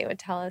when like they would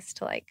tell us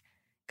to like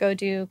go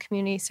do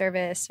community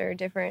service or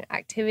different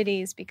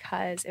activities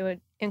because it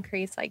would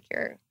increase like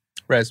your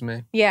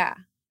Resume. yeah.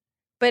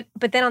 But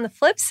then on the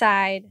flip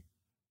side,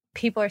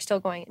 people are still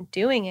going and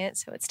doing it,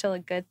 so it's still a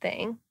good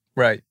thing.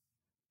 Right.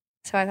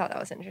 So I thought that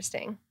was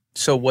interesting.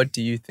 So what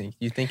do you think?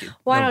 You think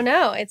Well, I don't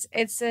know.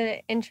 It's an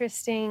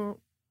interesting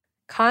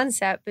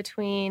concept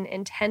between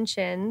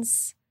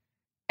intentions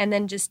and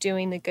then just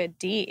doing the good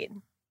deed.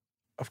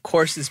 Of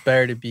course, it's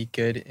better to be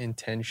good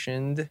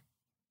intentioned,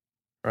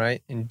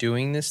 right, in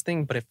doing this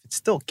thing. But if it's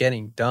still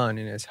getting done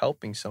and it's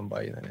helping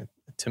somebody, then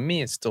to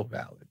me, it's still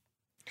valid.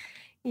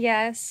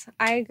 Yes,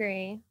 I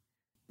agree.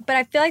 But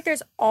I feel like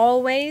there's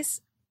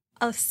always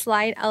a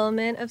slight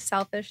element of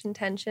selfish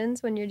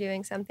intentions when you're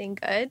doing something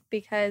good,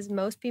 because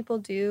most people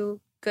do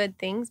good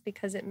things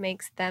because it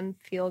makes them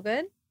feel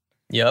good.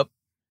 Yep.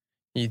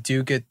 You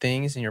do good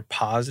things and you're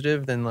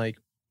positive, then like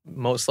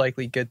most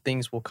likely good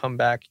things will come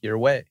back your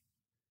way.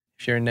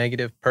 If you're a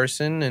negative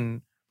person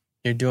and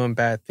you're doing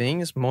bad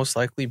things, most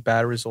likely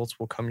bad results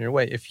will come your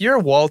way. If you're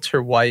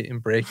Walter White in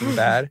Breaking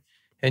Bad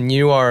and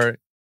you are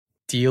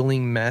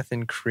dealing meth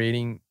and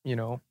creating,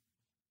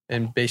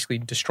 and basically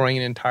destroying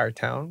an entire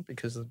town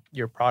because of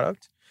your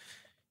product,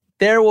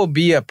 there will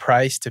be a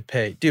price to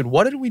pay. Dude,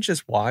 what did we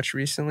just watch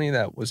recently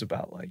that was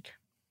about like,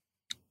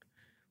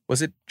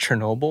 was it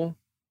Chernobyl?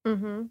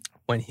 Mm-hmm.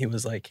 When he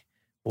was like,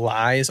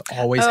 lies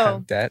always Oh.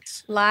 have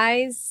debts.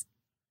 Lies,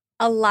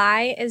 a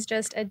lie is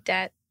just a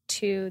debt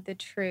to the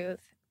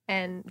truth,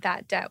 and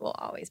that debt will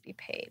always be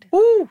paid.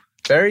 Woo!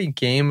 Very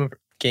Game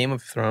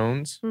of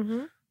Thrones.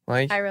 Mm-hmm.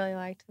 Like, I really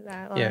liked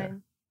that line. Yeah.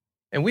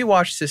 And we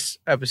watched this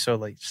episode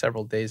like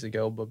several days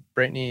ago, but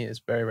Brittany is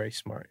very, very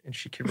smart and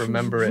she could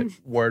remember it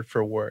word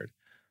for word.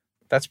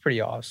 That's pretty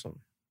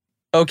awesome.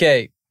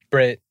 Okay,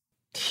 Britt,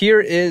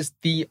 here is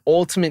the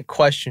ultimate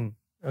question,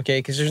 okay?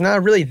 Because there's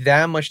not really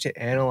that much to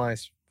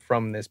analyze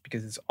from this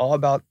because it's all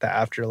about the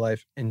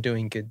afterlife and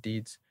doing good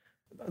deeds.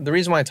 The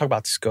reason why I talk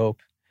about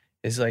scope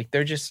is like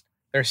there's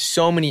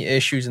so many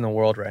issues in the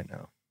world right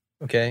now,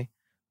 okay?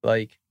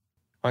 Like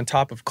on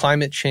top of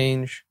climate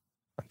change,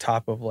 on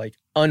top of like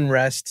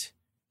unrest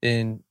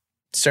in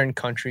certain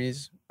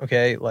countries,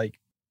 okay? Like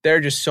there are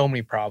just so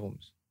many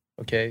problems,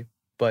 okay?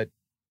 But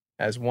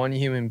as one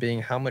human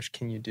being, how much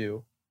can you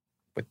do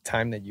with the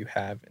time that you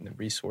have and the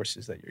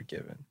resources that you're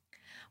given?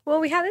 Well,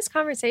 we had this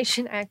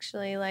conversation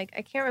actually, like,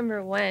 I can't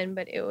remember when,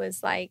 but it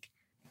was like,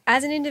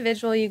 as an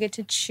individual, you get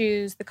to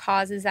choose the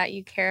causes that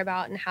you care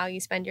about and how you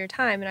spend your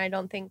time. And I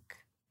don't think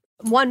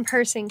one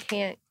person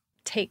can't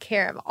take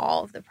care of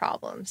all of the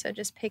problems. So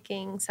just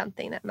picking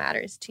something that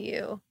matters to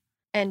you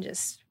and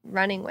just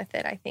running with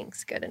it, I think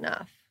is good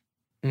enough.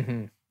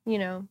 Mm-hmm.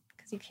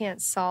 Because you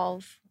can't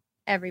solve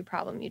every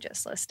problem you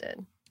just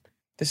listed.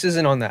 this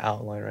isn't on the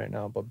outline right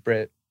now, but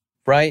Britt,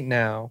 right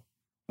now,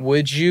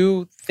 would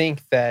you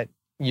think that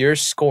your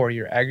score,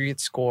 your aggregate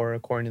score,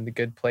 according to The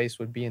Good Place,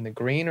 would be in the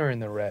green or in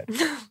the red?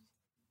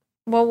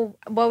 Well,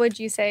 what would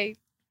you say?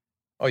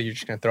 Oh, you're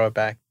just gonna throw it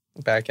back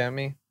at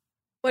me?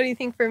 What do you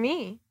think for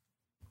me?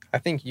 I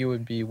think you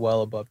would be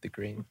well above the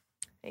green.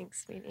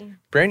 Thanks, sweetie.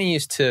 Brittany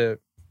used to,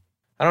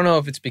 I don't know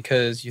if it's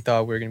because you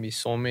thought we were gonna be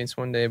soulmates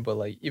one day, but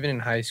like even in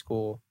high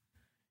school,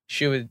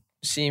 she would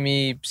see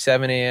me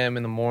 7 a.m.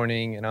 in the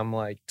morning and I'm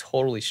like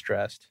totally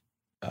stressed.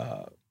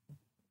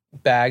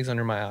 Bags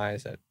under my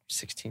eyes at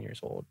 16 years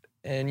old.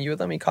 And you would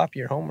let me copy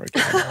your homework.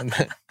 I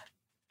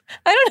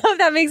don't know if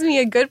that makes me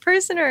a good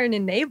person or an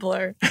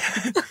enabler.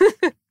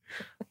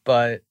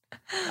 But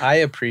I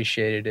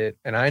appreciated it.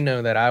 And I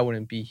know that I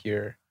wouldn't be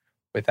here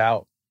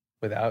without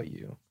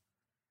you.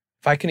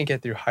 If I couldn't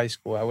get through high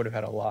school, I would have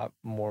had a lot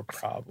more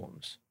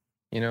problems,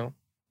 you know?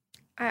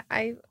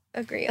 I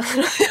agree a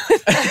little bit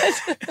with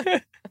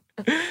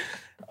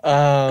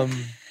that.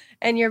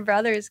 And your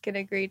brothers can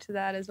agree to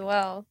that as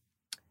well.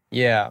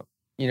 Yeah.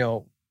 You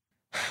know,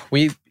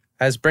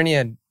 as Brittany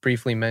had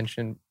briefly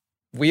mentioned,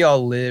 we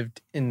all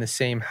lived in the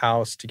same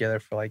house together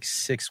for like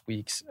 6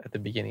 weeks at the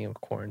beginning of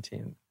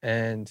quarantine.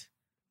 And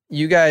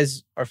you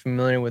guys are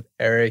familiar with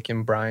Eric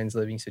and Brian's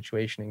living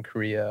situation in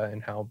Korea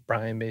and how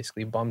Brian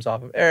basically bums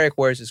off of Eric,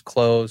 wears his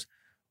clothes,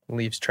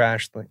 leaves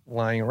trash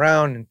lying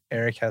around, and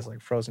Eric has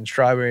like frozen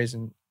strawberries,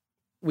 and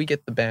we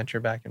get the banter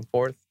back and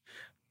forth.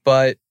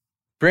 But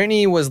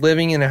Brittany was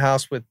living in a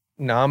house with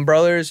Nam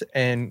brothers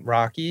and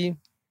Rocky,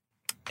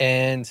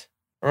 and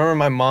I remember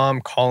my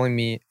mom calling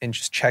me and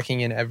just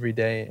checking in every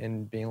day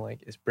and being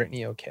like, "Is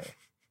Brittany okay?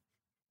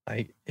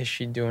 Like, is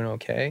she doing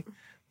okay?"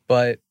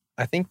 But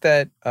I think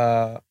that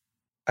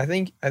I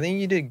think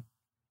you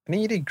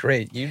did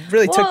great. You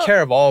really took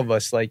care of all of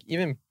us. Like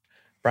even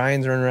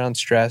Brian's running around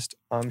stressed.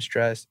 I'm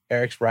stressed.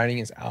 Eric's writing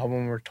his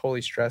album. We're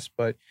totally stressed.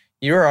 But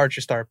you are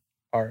just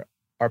our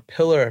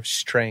pillar of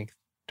strength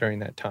during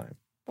that time.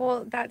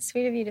 Well, that's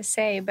sweet of you to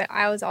say, but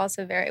I was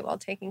also very well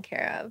taken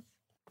care of.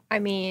 I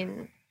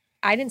mean,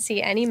 I didn't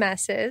see any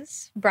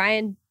messes.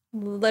 Brian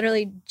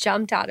literally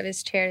jumped out of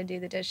his chair to do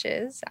the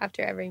dishes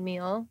after every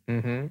meal.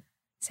 Mm-hmm.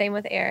 Same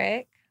with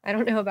Eric. I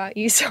don't know about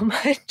you so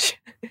much.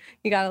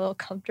 You got a little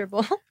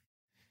comfortable.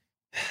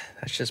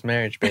 That's just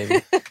marriage,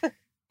 baby.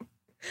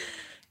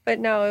 But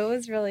no, it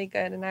was really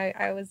good. And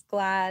I was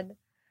glad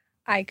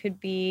I could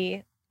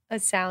be a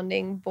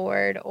sounding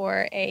board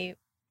or a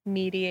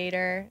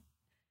mediator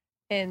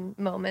in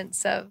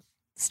moments of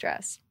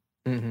stress.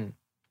 Mm-hmm.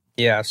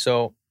 Yeah,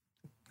 so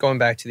going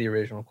back to the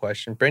original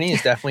question, Brittany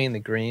is definitely in the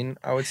green,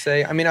 I would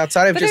say. I mean,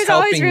 outside of just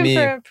helping me. There's always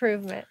room for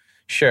improvement.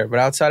 Sure, but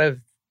outside of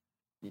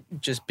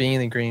just being in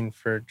the green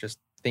for just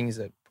things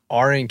that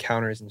are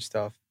encounters and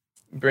stuff,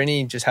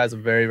 Brittany just has a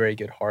very, very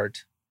good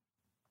heart.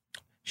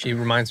 She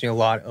reminds me a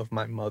lot of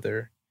my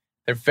mother.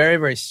 They're very,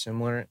 very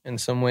similar in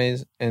some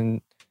ways,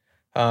 and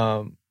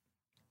I'm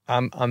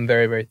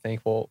very, very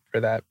thankful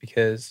for that,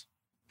 because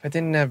if I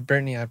didn't have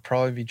Brittany, I'd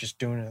probably be just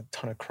doing a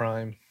ton of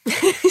crime.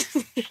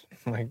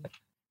 Like,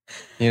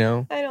 you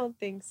know? I don't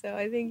think so.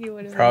 I think you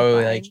would have probably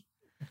been fine. like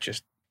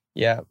just,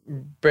 yeah.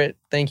 Britt,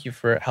 thank you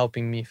for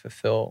helping me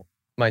fulfill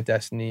my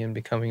destiny and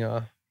becoming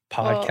a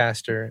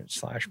podcaster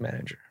 /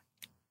 manager.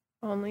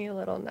 Only a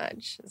little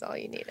nudge is all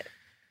you needed.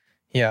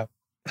 Yeah.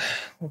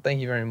 Well,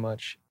 thank you very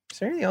much. Is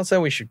there anything else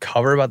that we should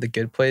cover about The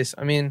Good Place?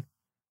 I mean,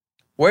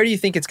 where do you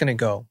think it's going to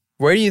go?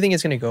 Where do you think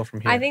it's going to go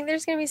from here? I think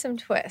there's going to be some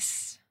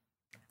twists.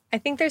 I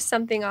think there's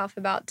something off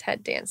about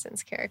Ted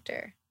Danson's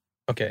character.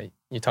 Okay.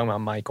 You're talking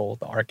about Michael,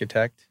 the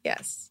architect?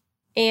 Yes.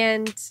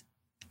 And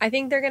I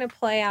think they're going to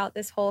play out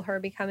this whole her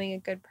becoming a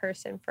good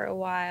person for a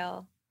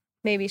while.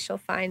 Maybe she'll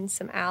find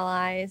some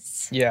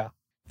allies. Yeah.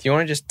 Do you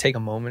want to just take a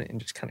moment and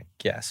just kind of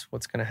guess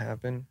what's going to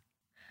happen?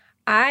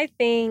 I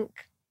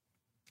think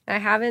I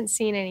haven't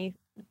seen any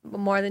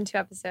more than 2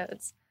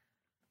 episodes.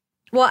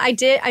 Well, I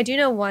do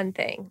know one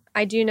thing.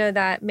 I do know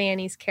that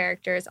Manny's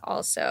character is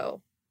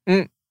also...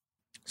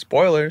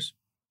 Spoilers.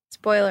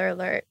 Spoiler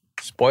alert.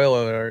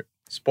 Spoiler alert.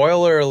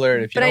 Spoiler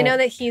alert. If you But I know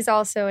that he's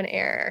also an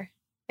error.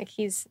 Like,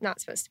 he's not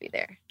supposed to be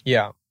there.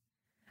 Yeah.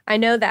 I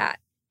know that.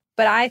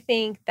 But I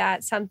think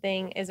that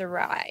something is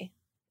awry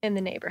in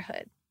the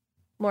neighborhood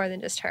more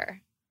than just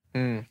her.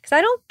 Because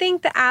I don't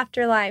think the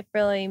afterlife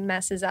really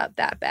messes up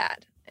that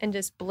bad and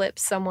just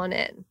blips someone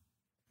in.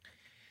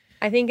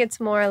 I think it's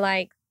more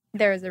like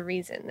there's a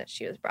reason that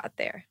she was brought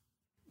there.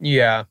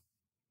 Yeah.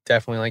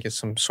 Definitely like it's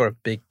some sort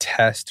of big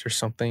test or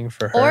something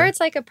for her. Or it's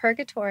like a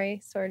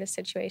purgatory sort of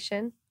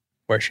situation.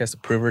 Where she has to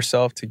prove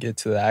herself to get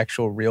to the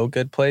actual real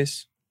good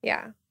place.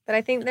 Yeah. But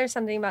I think there's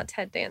something about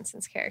Ted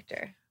Danson's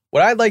character.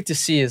 What I'd like to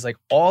see is like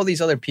all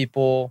these other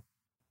people,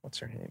 what's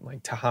her name?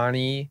 Like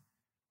Tahani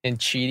and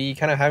Chidi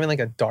kind of having like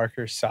a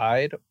darker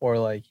side, or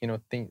like,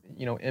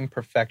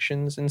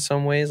 imperfections in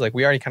some ways. Like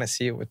we already kind of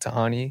see it with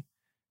Tahani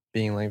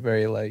being like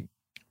very like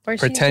or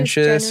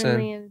pretentious she's just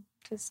and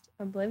just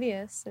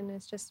oblivious and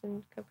is just a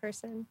good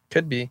person.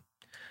 Could be.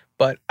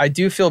 But I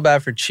do feel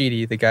bad for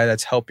Chidi, the guy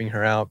that's helping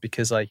her out,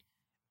 because like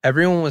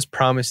everyone was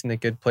promised in The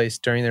Good Place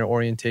during their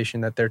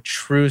orientation that their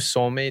true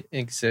soulmate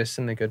exists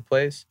in The Good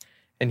Place.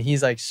 And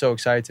he's like so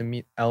excited to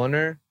meet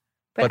Eleanor.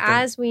 But then-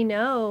 as we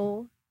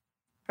know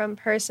from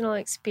personal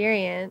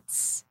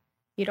experience,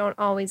 you don't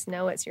always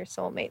know it's your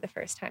soulmate the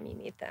first time you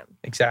meet them.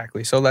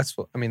 Exactly. So that's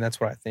what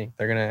I think.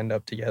 They're going to end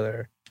up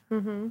together.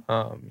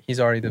 Mm-hmm. He's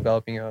already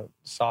developing a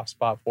soft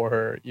spot for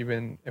her,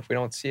 even if we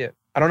don't see it.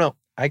 I don't know.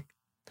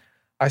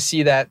 I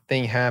see that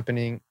thing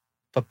happening.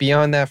 But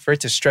beyond that, for it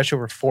to stretch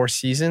over 4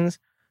 seasons,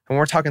 and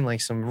we're talking like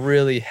some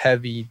really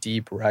heavy,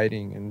 deep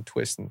writing and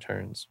twists and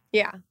turns,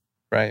 Yeah.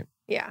 right?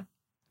 Yeah.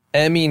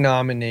 Emmy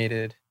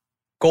nominated,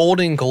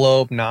 Golden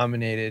Globe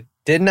nominated,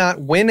 did not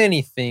win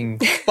anything,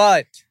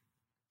 but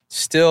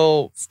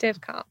still,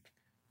 Stiff comp.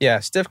 yeah,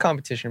 stiff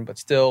competition, but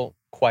still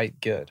quite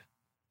good,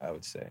 I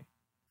would say.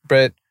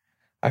 Britt,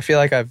 I feel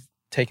like I've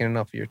taken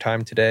enough of your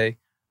time today.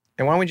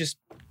 And why don't we just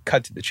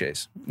cut to the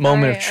chase?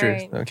 Moment of All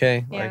truth, right.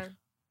 okay? Yeah. Like,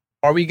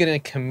 are we going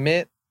to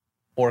commit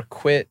or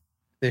quit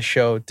this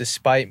show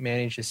despite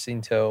Manny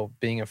Jacinto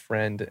being a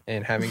friend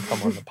and having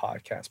come on the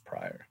podcast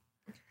prior?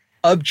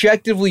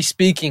 Objectively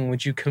speaking,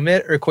 would you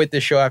commit or quit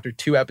this show after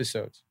 2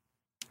 episodes?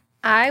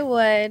 I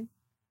would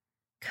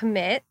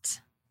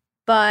commit,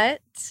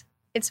 but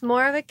it's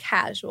more of a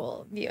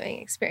casual viewing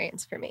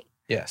experience for me.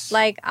 Yes.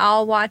 Like,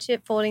 I'll watch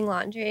it folding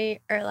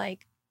laundry or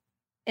like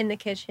in the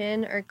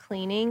kitchen or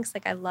cleaning. 'Cause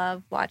like I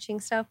love watching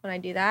stuff when I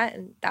do that,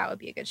 and that would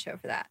be a good show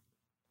for that.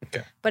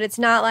 Okay. But it's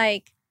not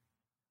like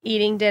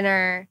eating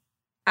dinner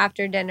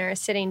after dinner,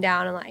 sitting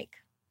down and like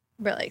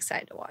really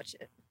excited to watch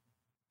it.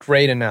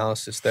 Great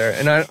analysis there.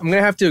 And I'm going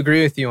to have to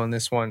agree with you on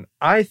this one.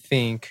 I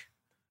think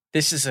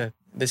this is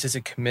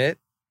a commit,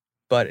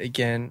 but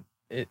again,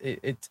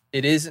 it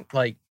isn't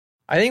like,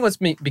 I think what's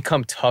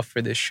become tough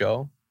for this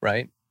show,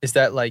 right, is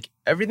that like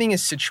everything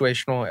is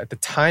situational. At the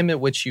time at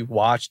which you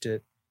watched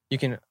it, you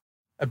can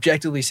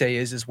objectively say,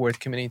 is this worth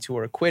committing to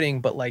or quitting?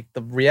 But like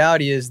the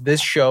reality is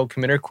this show,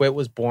 Commit or Quit,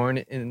 was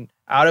born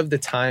out of the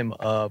time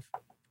of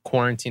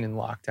quarantine and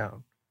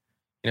lockdown.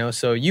 You know,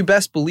 so you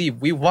best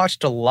believe we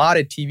watched a lot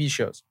of TV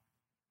shows.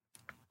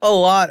 A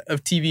lot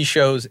of TV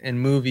shows and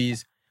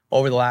movies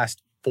over the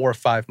last 4 or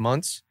 5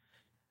 months.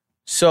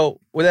 So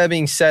with that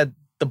being said,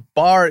 the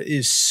bar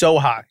is so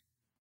high.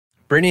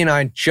 Brittany and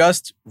I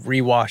just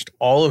rewatched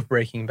all of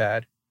Breaking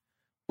Bad.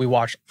 We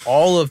watched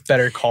all of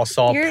Better Call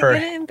Saul You're going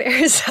to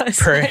embarrass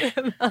us.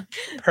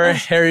 per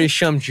Harry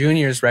Shum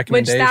Jr.'s Which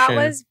recommendation. that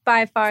was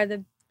by far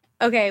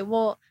okay,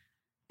 well,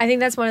 I think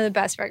that's one of the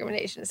best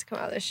recommendations to come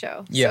out of this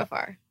show so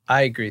far.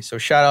 I agree. So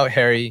shout out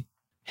Harry.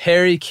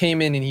 Harry came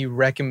in and he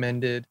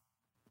recommended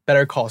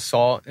Better Call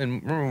Saul.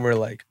 And we're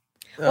like,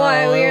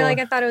 well, we were like,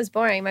 I thought it was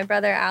boring. My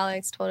brother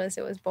Alex told us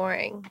it was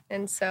boring.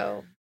 And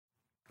so.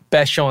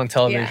 Best show on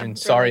television. Yeah,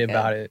 Sorry really good.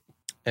 about it.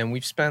 And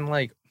we've spent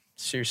like,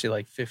 seriously,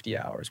 like 50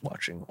 hours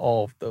watching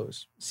all of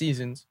those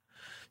seasons.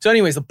 So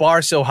anyways, the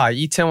bar's so high.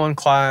 E10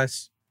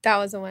 class. That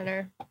was a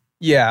winner.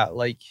 Yeah,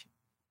 like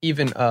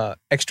even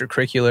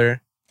extracurricular.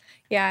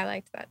 Yeah, I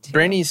liked that too.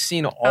 Brittany's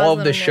seen was all a of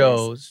the little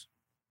shows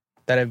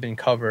that have been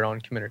covered on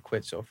Commit or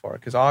Quit so far,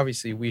 because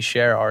obviously we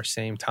share our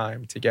same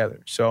time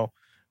together. So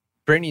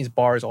Brittany's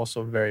bar is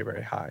also very,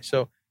 very high.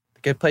 So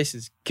The Good Place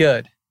is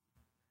good,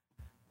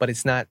 but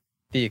it's not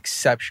the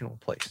exceptional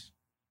place.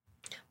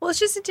 Well, it's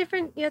just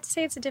you have to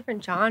say it's a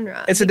different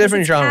genre. It's a because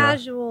different genre.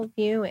 Casual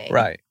viewing.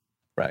 Right.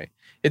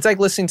 It's like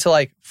listening to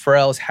like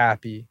Pharrell's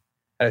Happy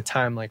at a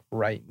time like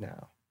right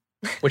now,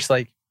 which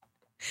like.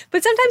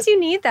 But sometimes you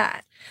need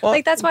that. Well,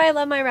 like, that's why I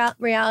love my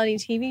reality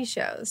TV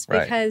shows,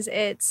 Right. because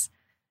it's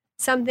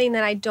something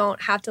that I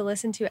don't have to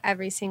listen to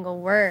every single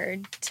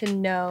word to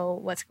know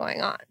what's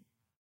going on.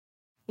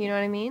 You know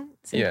what I mean?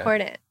 It's Yeah.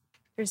 important.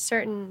 There's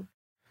certain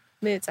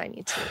moods I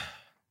need to.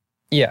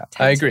 Yeah,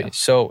 I Tend to. agree.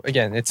 So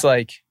again, it's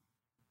like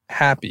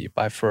Happy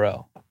by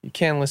Pharrell. You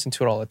can't listen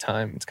to it all the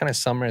time. It's kind of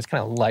summer. It's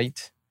kind of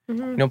light.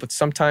 Mhm. You know, but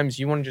sometimes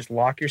you want to just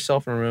lock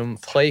yourself in a room,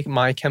 play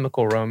My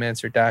Chemical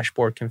Romance or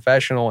Dashboard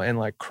Confessional and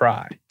like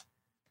cry.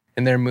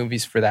 And there are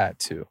movies for that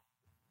too.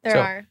 There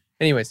So- are.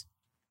 Anyways,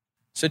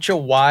 such a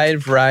wide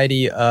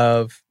variety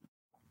of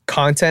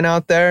content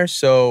out there.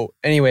 So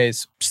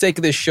anyways, for the sake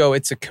of this show,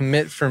 it's a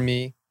commit for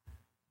me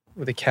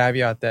with a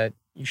caveat that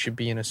you should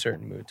be in a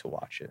certain mood to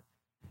watch it.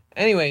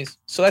 Anyways,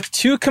 so that's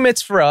 2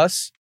 commits for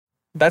us.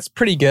 That's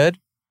pretty good.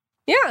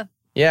 Yeah.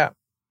 Yeah.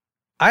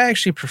 I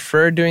actually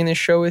prefer doing this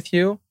show with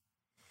you.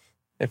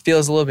 It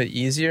feels a little bit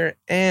easier.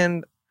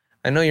 And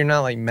I know you're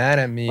not like mad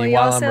at me Well, you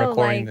while I'm also,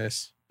 recording like-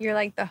 this. You're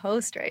like the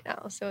host right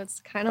now. So it's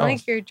kind of Oh.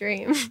 like your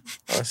dream.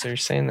 Oh, so you're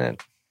saying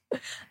that.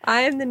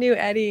 I am the new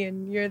Eddie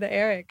and you're the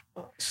Eric.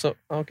 So,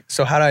 okay.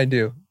 So how did I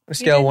do? A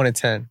scale of did. 1 to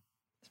 10.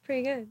 It's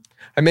pretty good.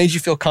 I made you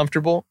feel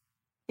comfortable.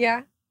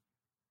 Yeah.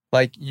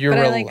 Like you're But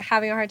I rel- like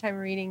having a hard time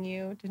reading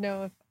you to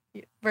know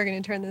if we're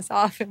going to turn this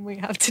off and we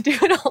have to do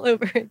it all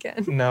over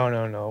again.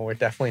 No. We're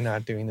definitely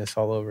not doing this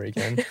all over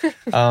again.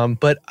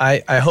 But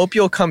I hope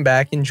you'll come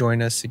back and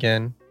join us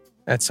again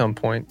at some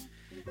point.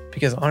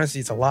 Because honestly,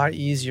 it's a lot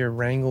easier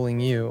wrangling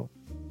you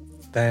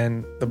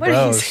than the What are you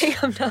bros. saying?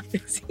 I'm not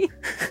busy.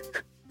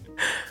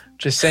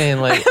 Just saying,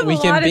 I like have we a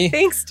can lot be of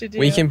things to do.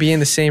 we can be in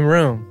the same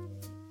room.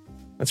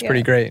 That's pretty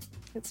Yeah. great.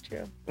 It's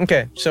true.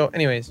 Okay, so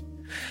anyways.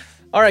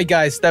 All right,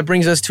 guys, that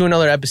brings us to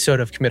another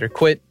episode of Commit or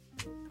Quit.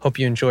 Hope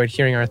you enjoyed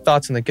hearing our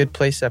thoughts on The Good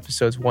Place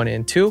episodes 1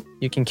 and 2.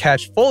 You can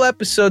catch full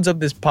episodes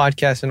of this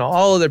podcast and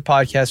all other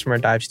podcasts from our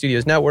Dive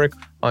Studios network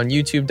on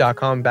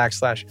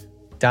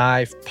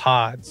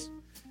youtube.com/divepods.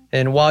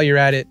 And while you're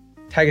at it,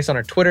 tag us on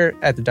our Twitter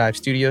at The Dive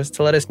Studios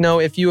to let us know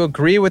if you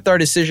agree with our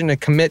decision to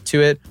commit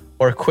to it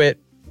or quit.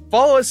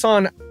 Follow us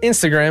on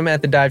Instagram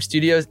at The Dive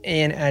Studios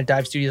and at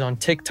Dive Studios on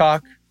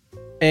TikTok.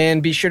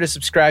 And be sure to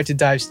subscribe to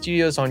Dive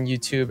Studios on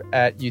YouTube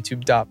at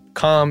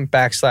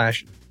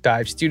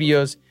youtube.com/Dive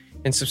Studios.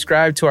 And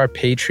subscribe to our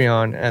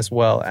Patreon as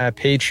well at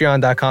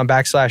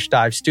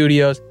patreon.com/Dive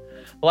Studios.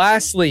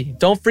 Lastly,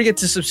 don't forget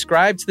to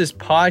subscribe to this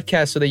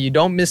podcast so that you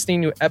don't miss any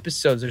new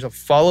episodes. There's a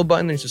follow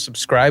button. There's a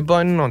subscribe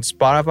button on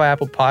Spotify,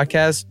 Apple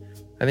Podcasts.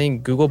 I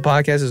think Google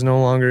Podcasts is no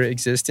longer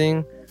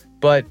existing.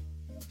 But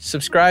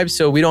subscribe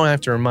so we don't have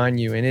to remind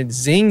you. And it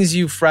zings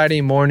you Friday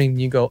morning.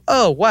 You go,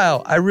 oh,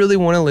 wow, I really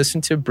want to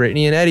listen to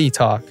Brittany and Eddie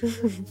talk.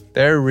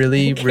 They're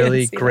really,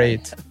 really see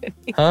great. that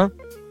Huh?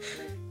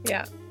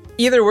 Yeah.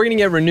 Either we're going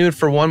to get renewed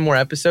for one more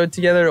episode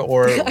together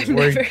or I'm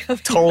we're never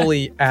coming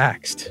totally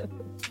axed.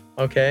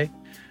 Okay?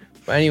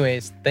 But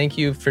anyways, thank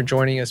you for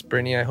joining us,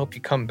 Brittany. I hope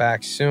you come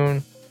back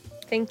soon.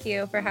 Thank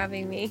you for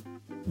having me.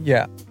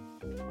 Yeah.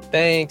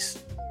 Thanks.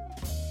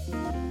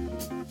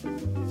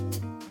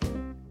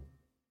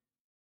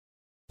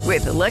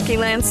 With the Lucky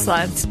Land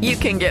Slots, you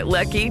can get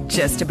lucky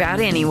just about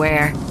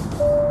anywhere.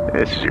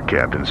 This is your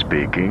captain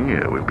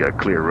speaking. We've got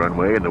clear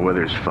runway and the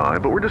weather's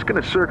fine, but we're just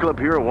going to circle up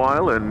here a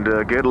while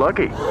and get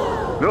lucky.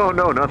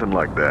 No, nothing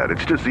like that.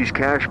 It's just these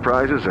cash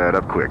prizes add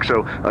up quick.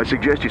 So I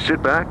suggest you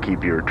sit back,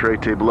 keep your tray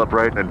table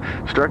upright, and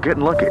start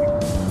getting lucky.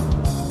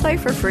 Play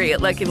for free at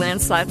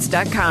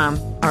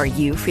LuckyLandSlots.com. Are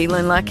you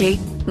feeling lucky?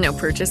 No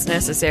purchase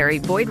necessary.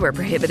 Void where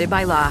prohibited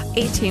by law.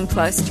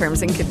 18+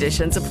 terms and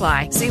conditions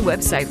apply. See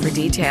website for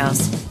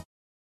details.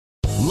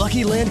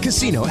 Lucky Land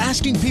Casino,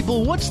 asking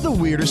people, what's the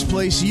weirdest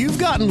place you've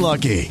gotten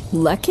lucky?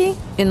 Lucky?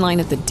 In line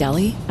at the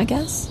deli, I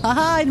guess?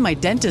 Aha, in my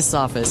dentist's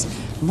office.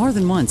 More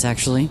than once,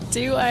 actually.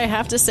 Do I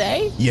have to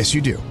say? Yes,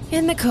 you do.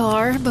 In the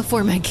car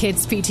before my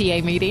kids'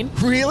 PTA meeting.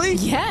 Really?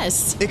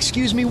 Yes.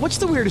 Excuse me, what's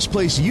the weirdest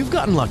place you've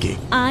gotten lucky?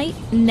 I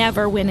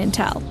never win and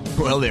tell.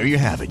 Well, there you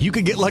have it. You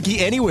can get lucky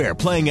anywhere,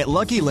 playing at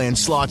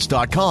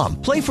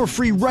LuckyLandSlots.com. Play for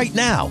free right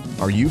now.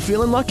 Are you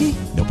feeling lucky?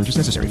 No purchase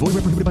necessary. Void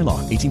where prohibited by law.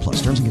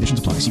 18+. Terms and conditions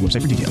apply. See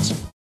website for details.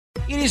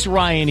 It is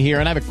Ryan here,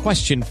 and I have a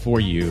question for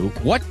you.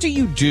 What do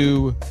you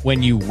do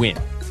when you win?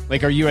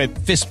 Like, are you a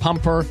fist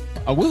pumper,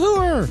 a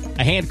woohooer,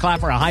 a hand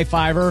clapper, a high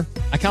fiver?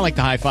 I kind of like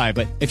the high five,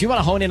 but if you want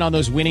to hone in on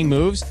those winning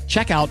moves,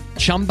 check out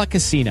Chumba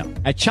Casino.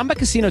 At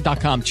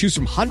ChumbaCasino.com, choose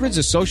from hundreds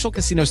of social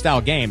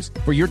casino-style games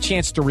for your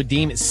chance to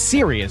redeem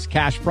serious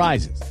cash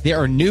prizes. There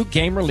are new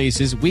game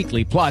releases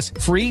weekly, plus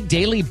free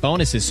daily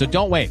bonuses. So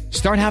don't wait.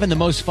 Start having the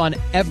most fun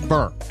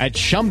ever at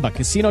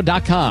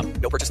ChumbaCasino.com.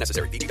 No purchase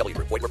necessary. VGW.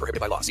 Void where prohibited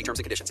by law. See terms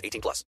and conditions.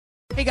 18+.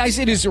 Hey guys,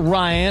 it is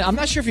Ryan. I'm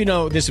not sure if you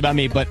know this about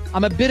me, but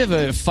I'm a bit of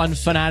a fun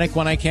fanatic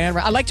when I can.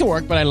 I like to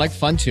work, but I like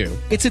fun too.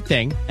 It's a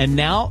thing. And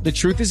now the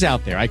truth is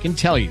out there. I can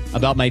tell you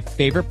about my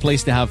favorite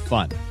place to have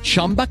fun.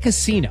 Chumba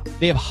Casino.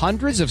 They have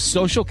hundreds of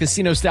social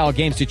casino style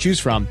games to choose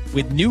from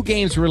with new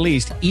games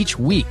released each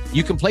week.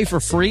 You can play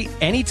for free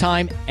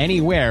anytime,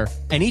 anywhere.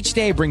 And each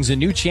day brings a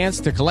new chance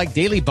to collect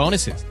daily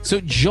bonuses. So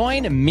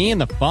join me in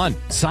the fun.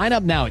 Sign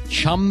up now at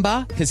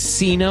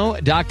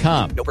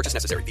ChumbaCasino.com. No purchase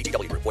necessary.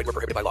 VGW. Void where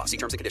prohibited by law. See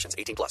terms and conditions.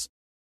 18+.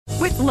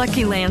 With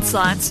Lucky Land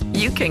Slots,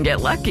 you can get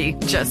lucky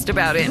just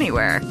about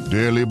anywhere.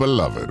 Dearly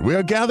beloved, we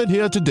are gathered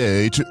here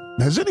today to...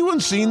 Has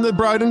anyone seen the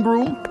bride and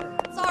groom?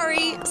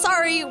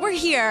 Sorry, we're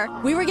here.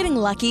 We were getting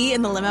lucky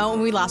in the limo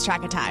and we lost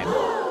track of time.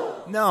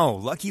 No,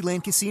 Lucky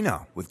Land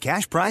Casino, with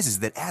cash prizes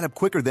that add up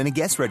quicker than a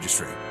guest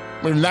registry.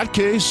 In that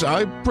case,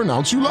 I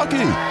pronounce you lucky.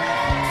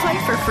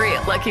 Play for free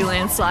at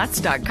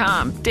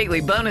LuckyLandSlots.com.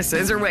 Daily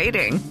bonuses are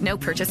waiting. No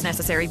purchase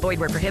necessary. Void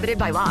where prohibited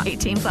by law.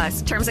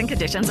 18+. Terms and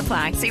conditions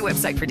apply. See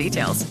website for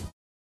details.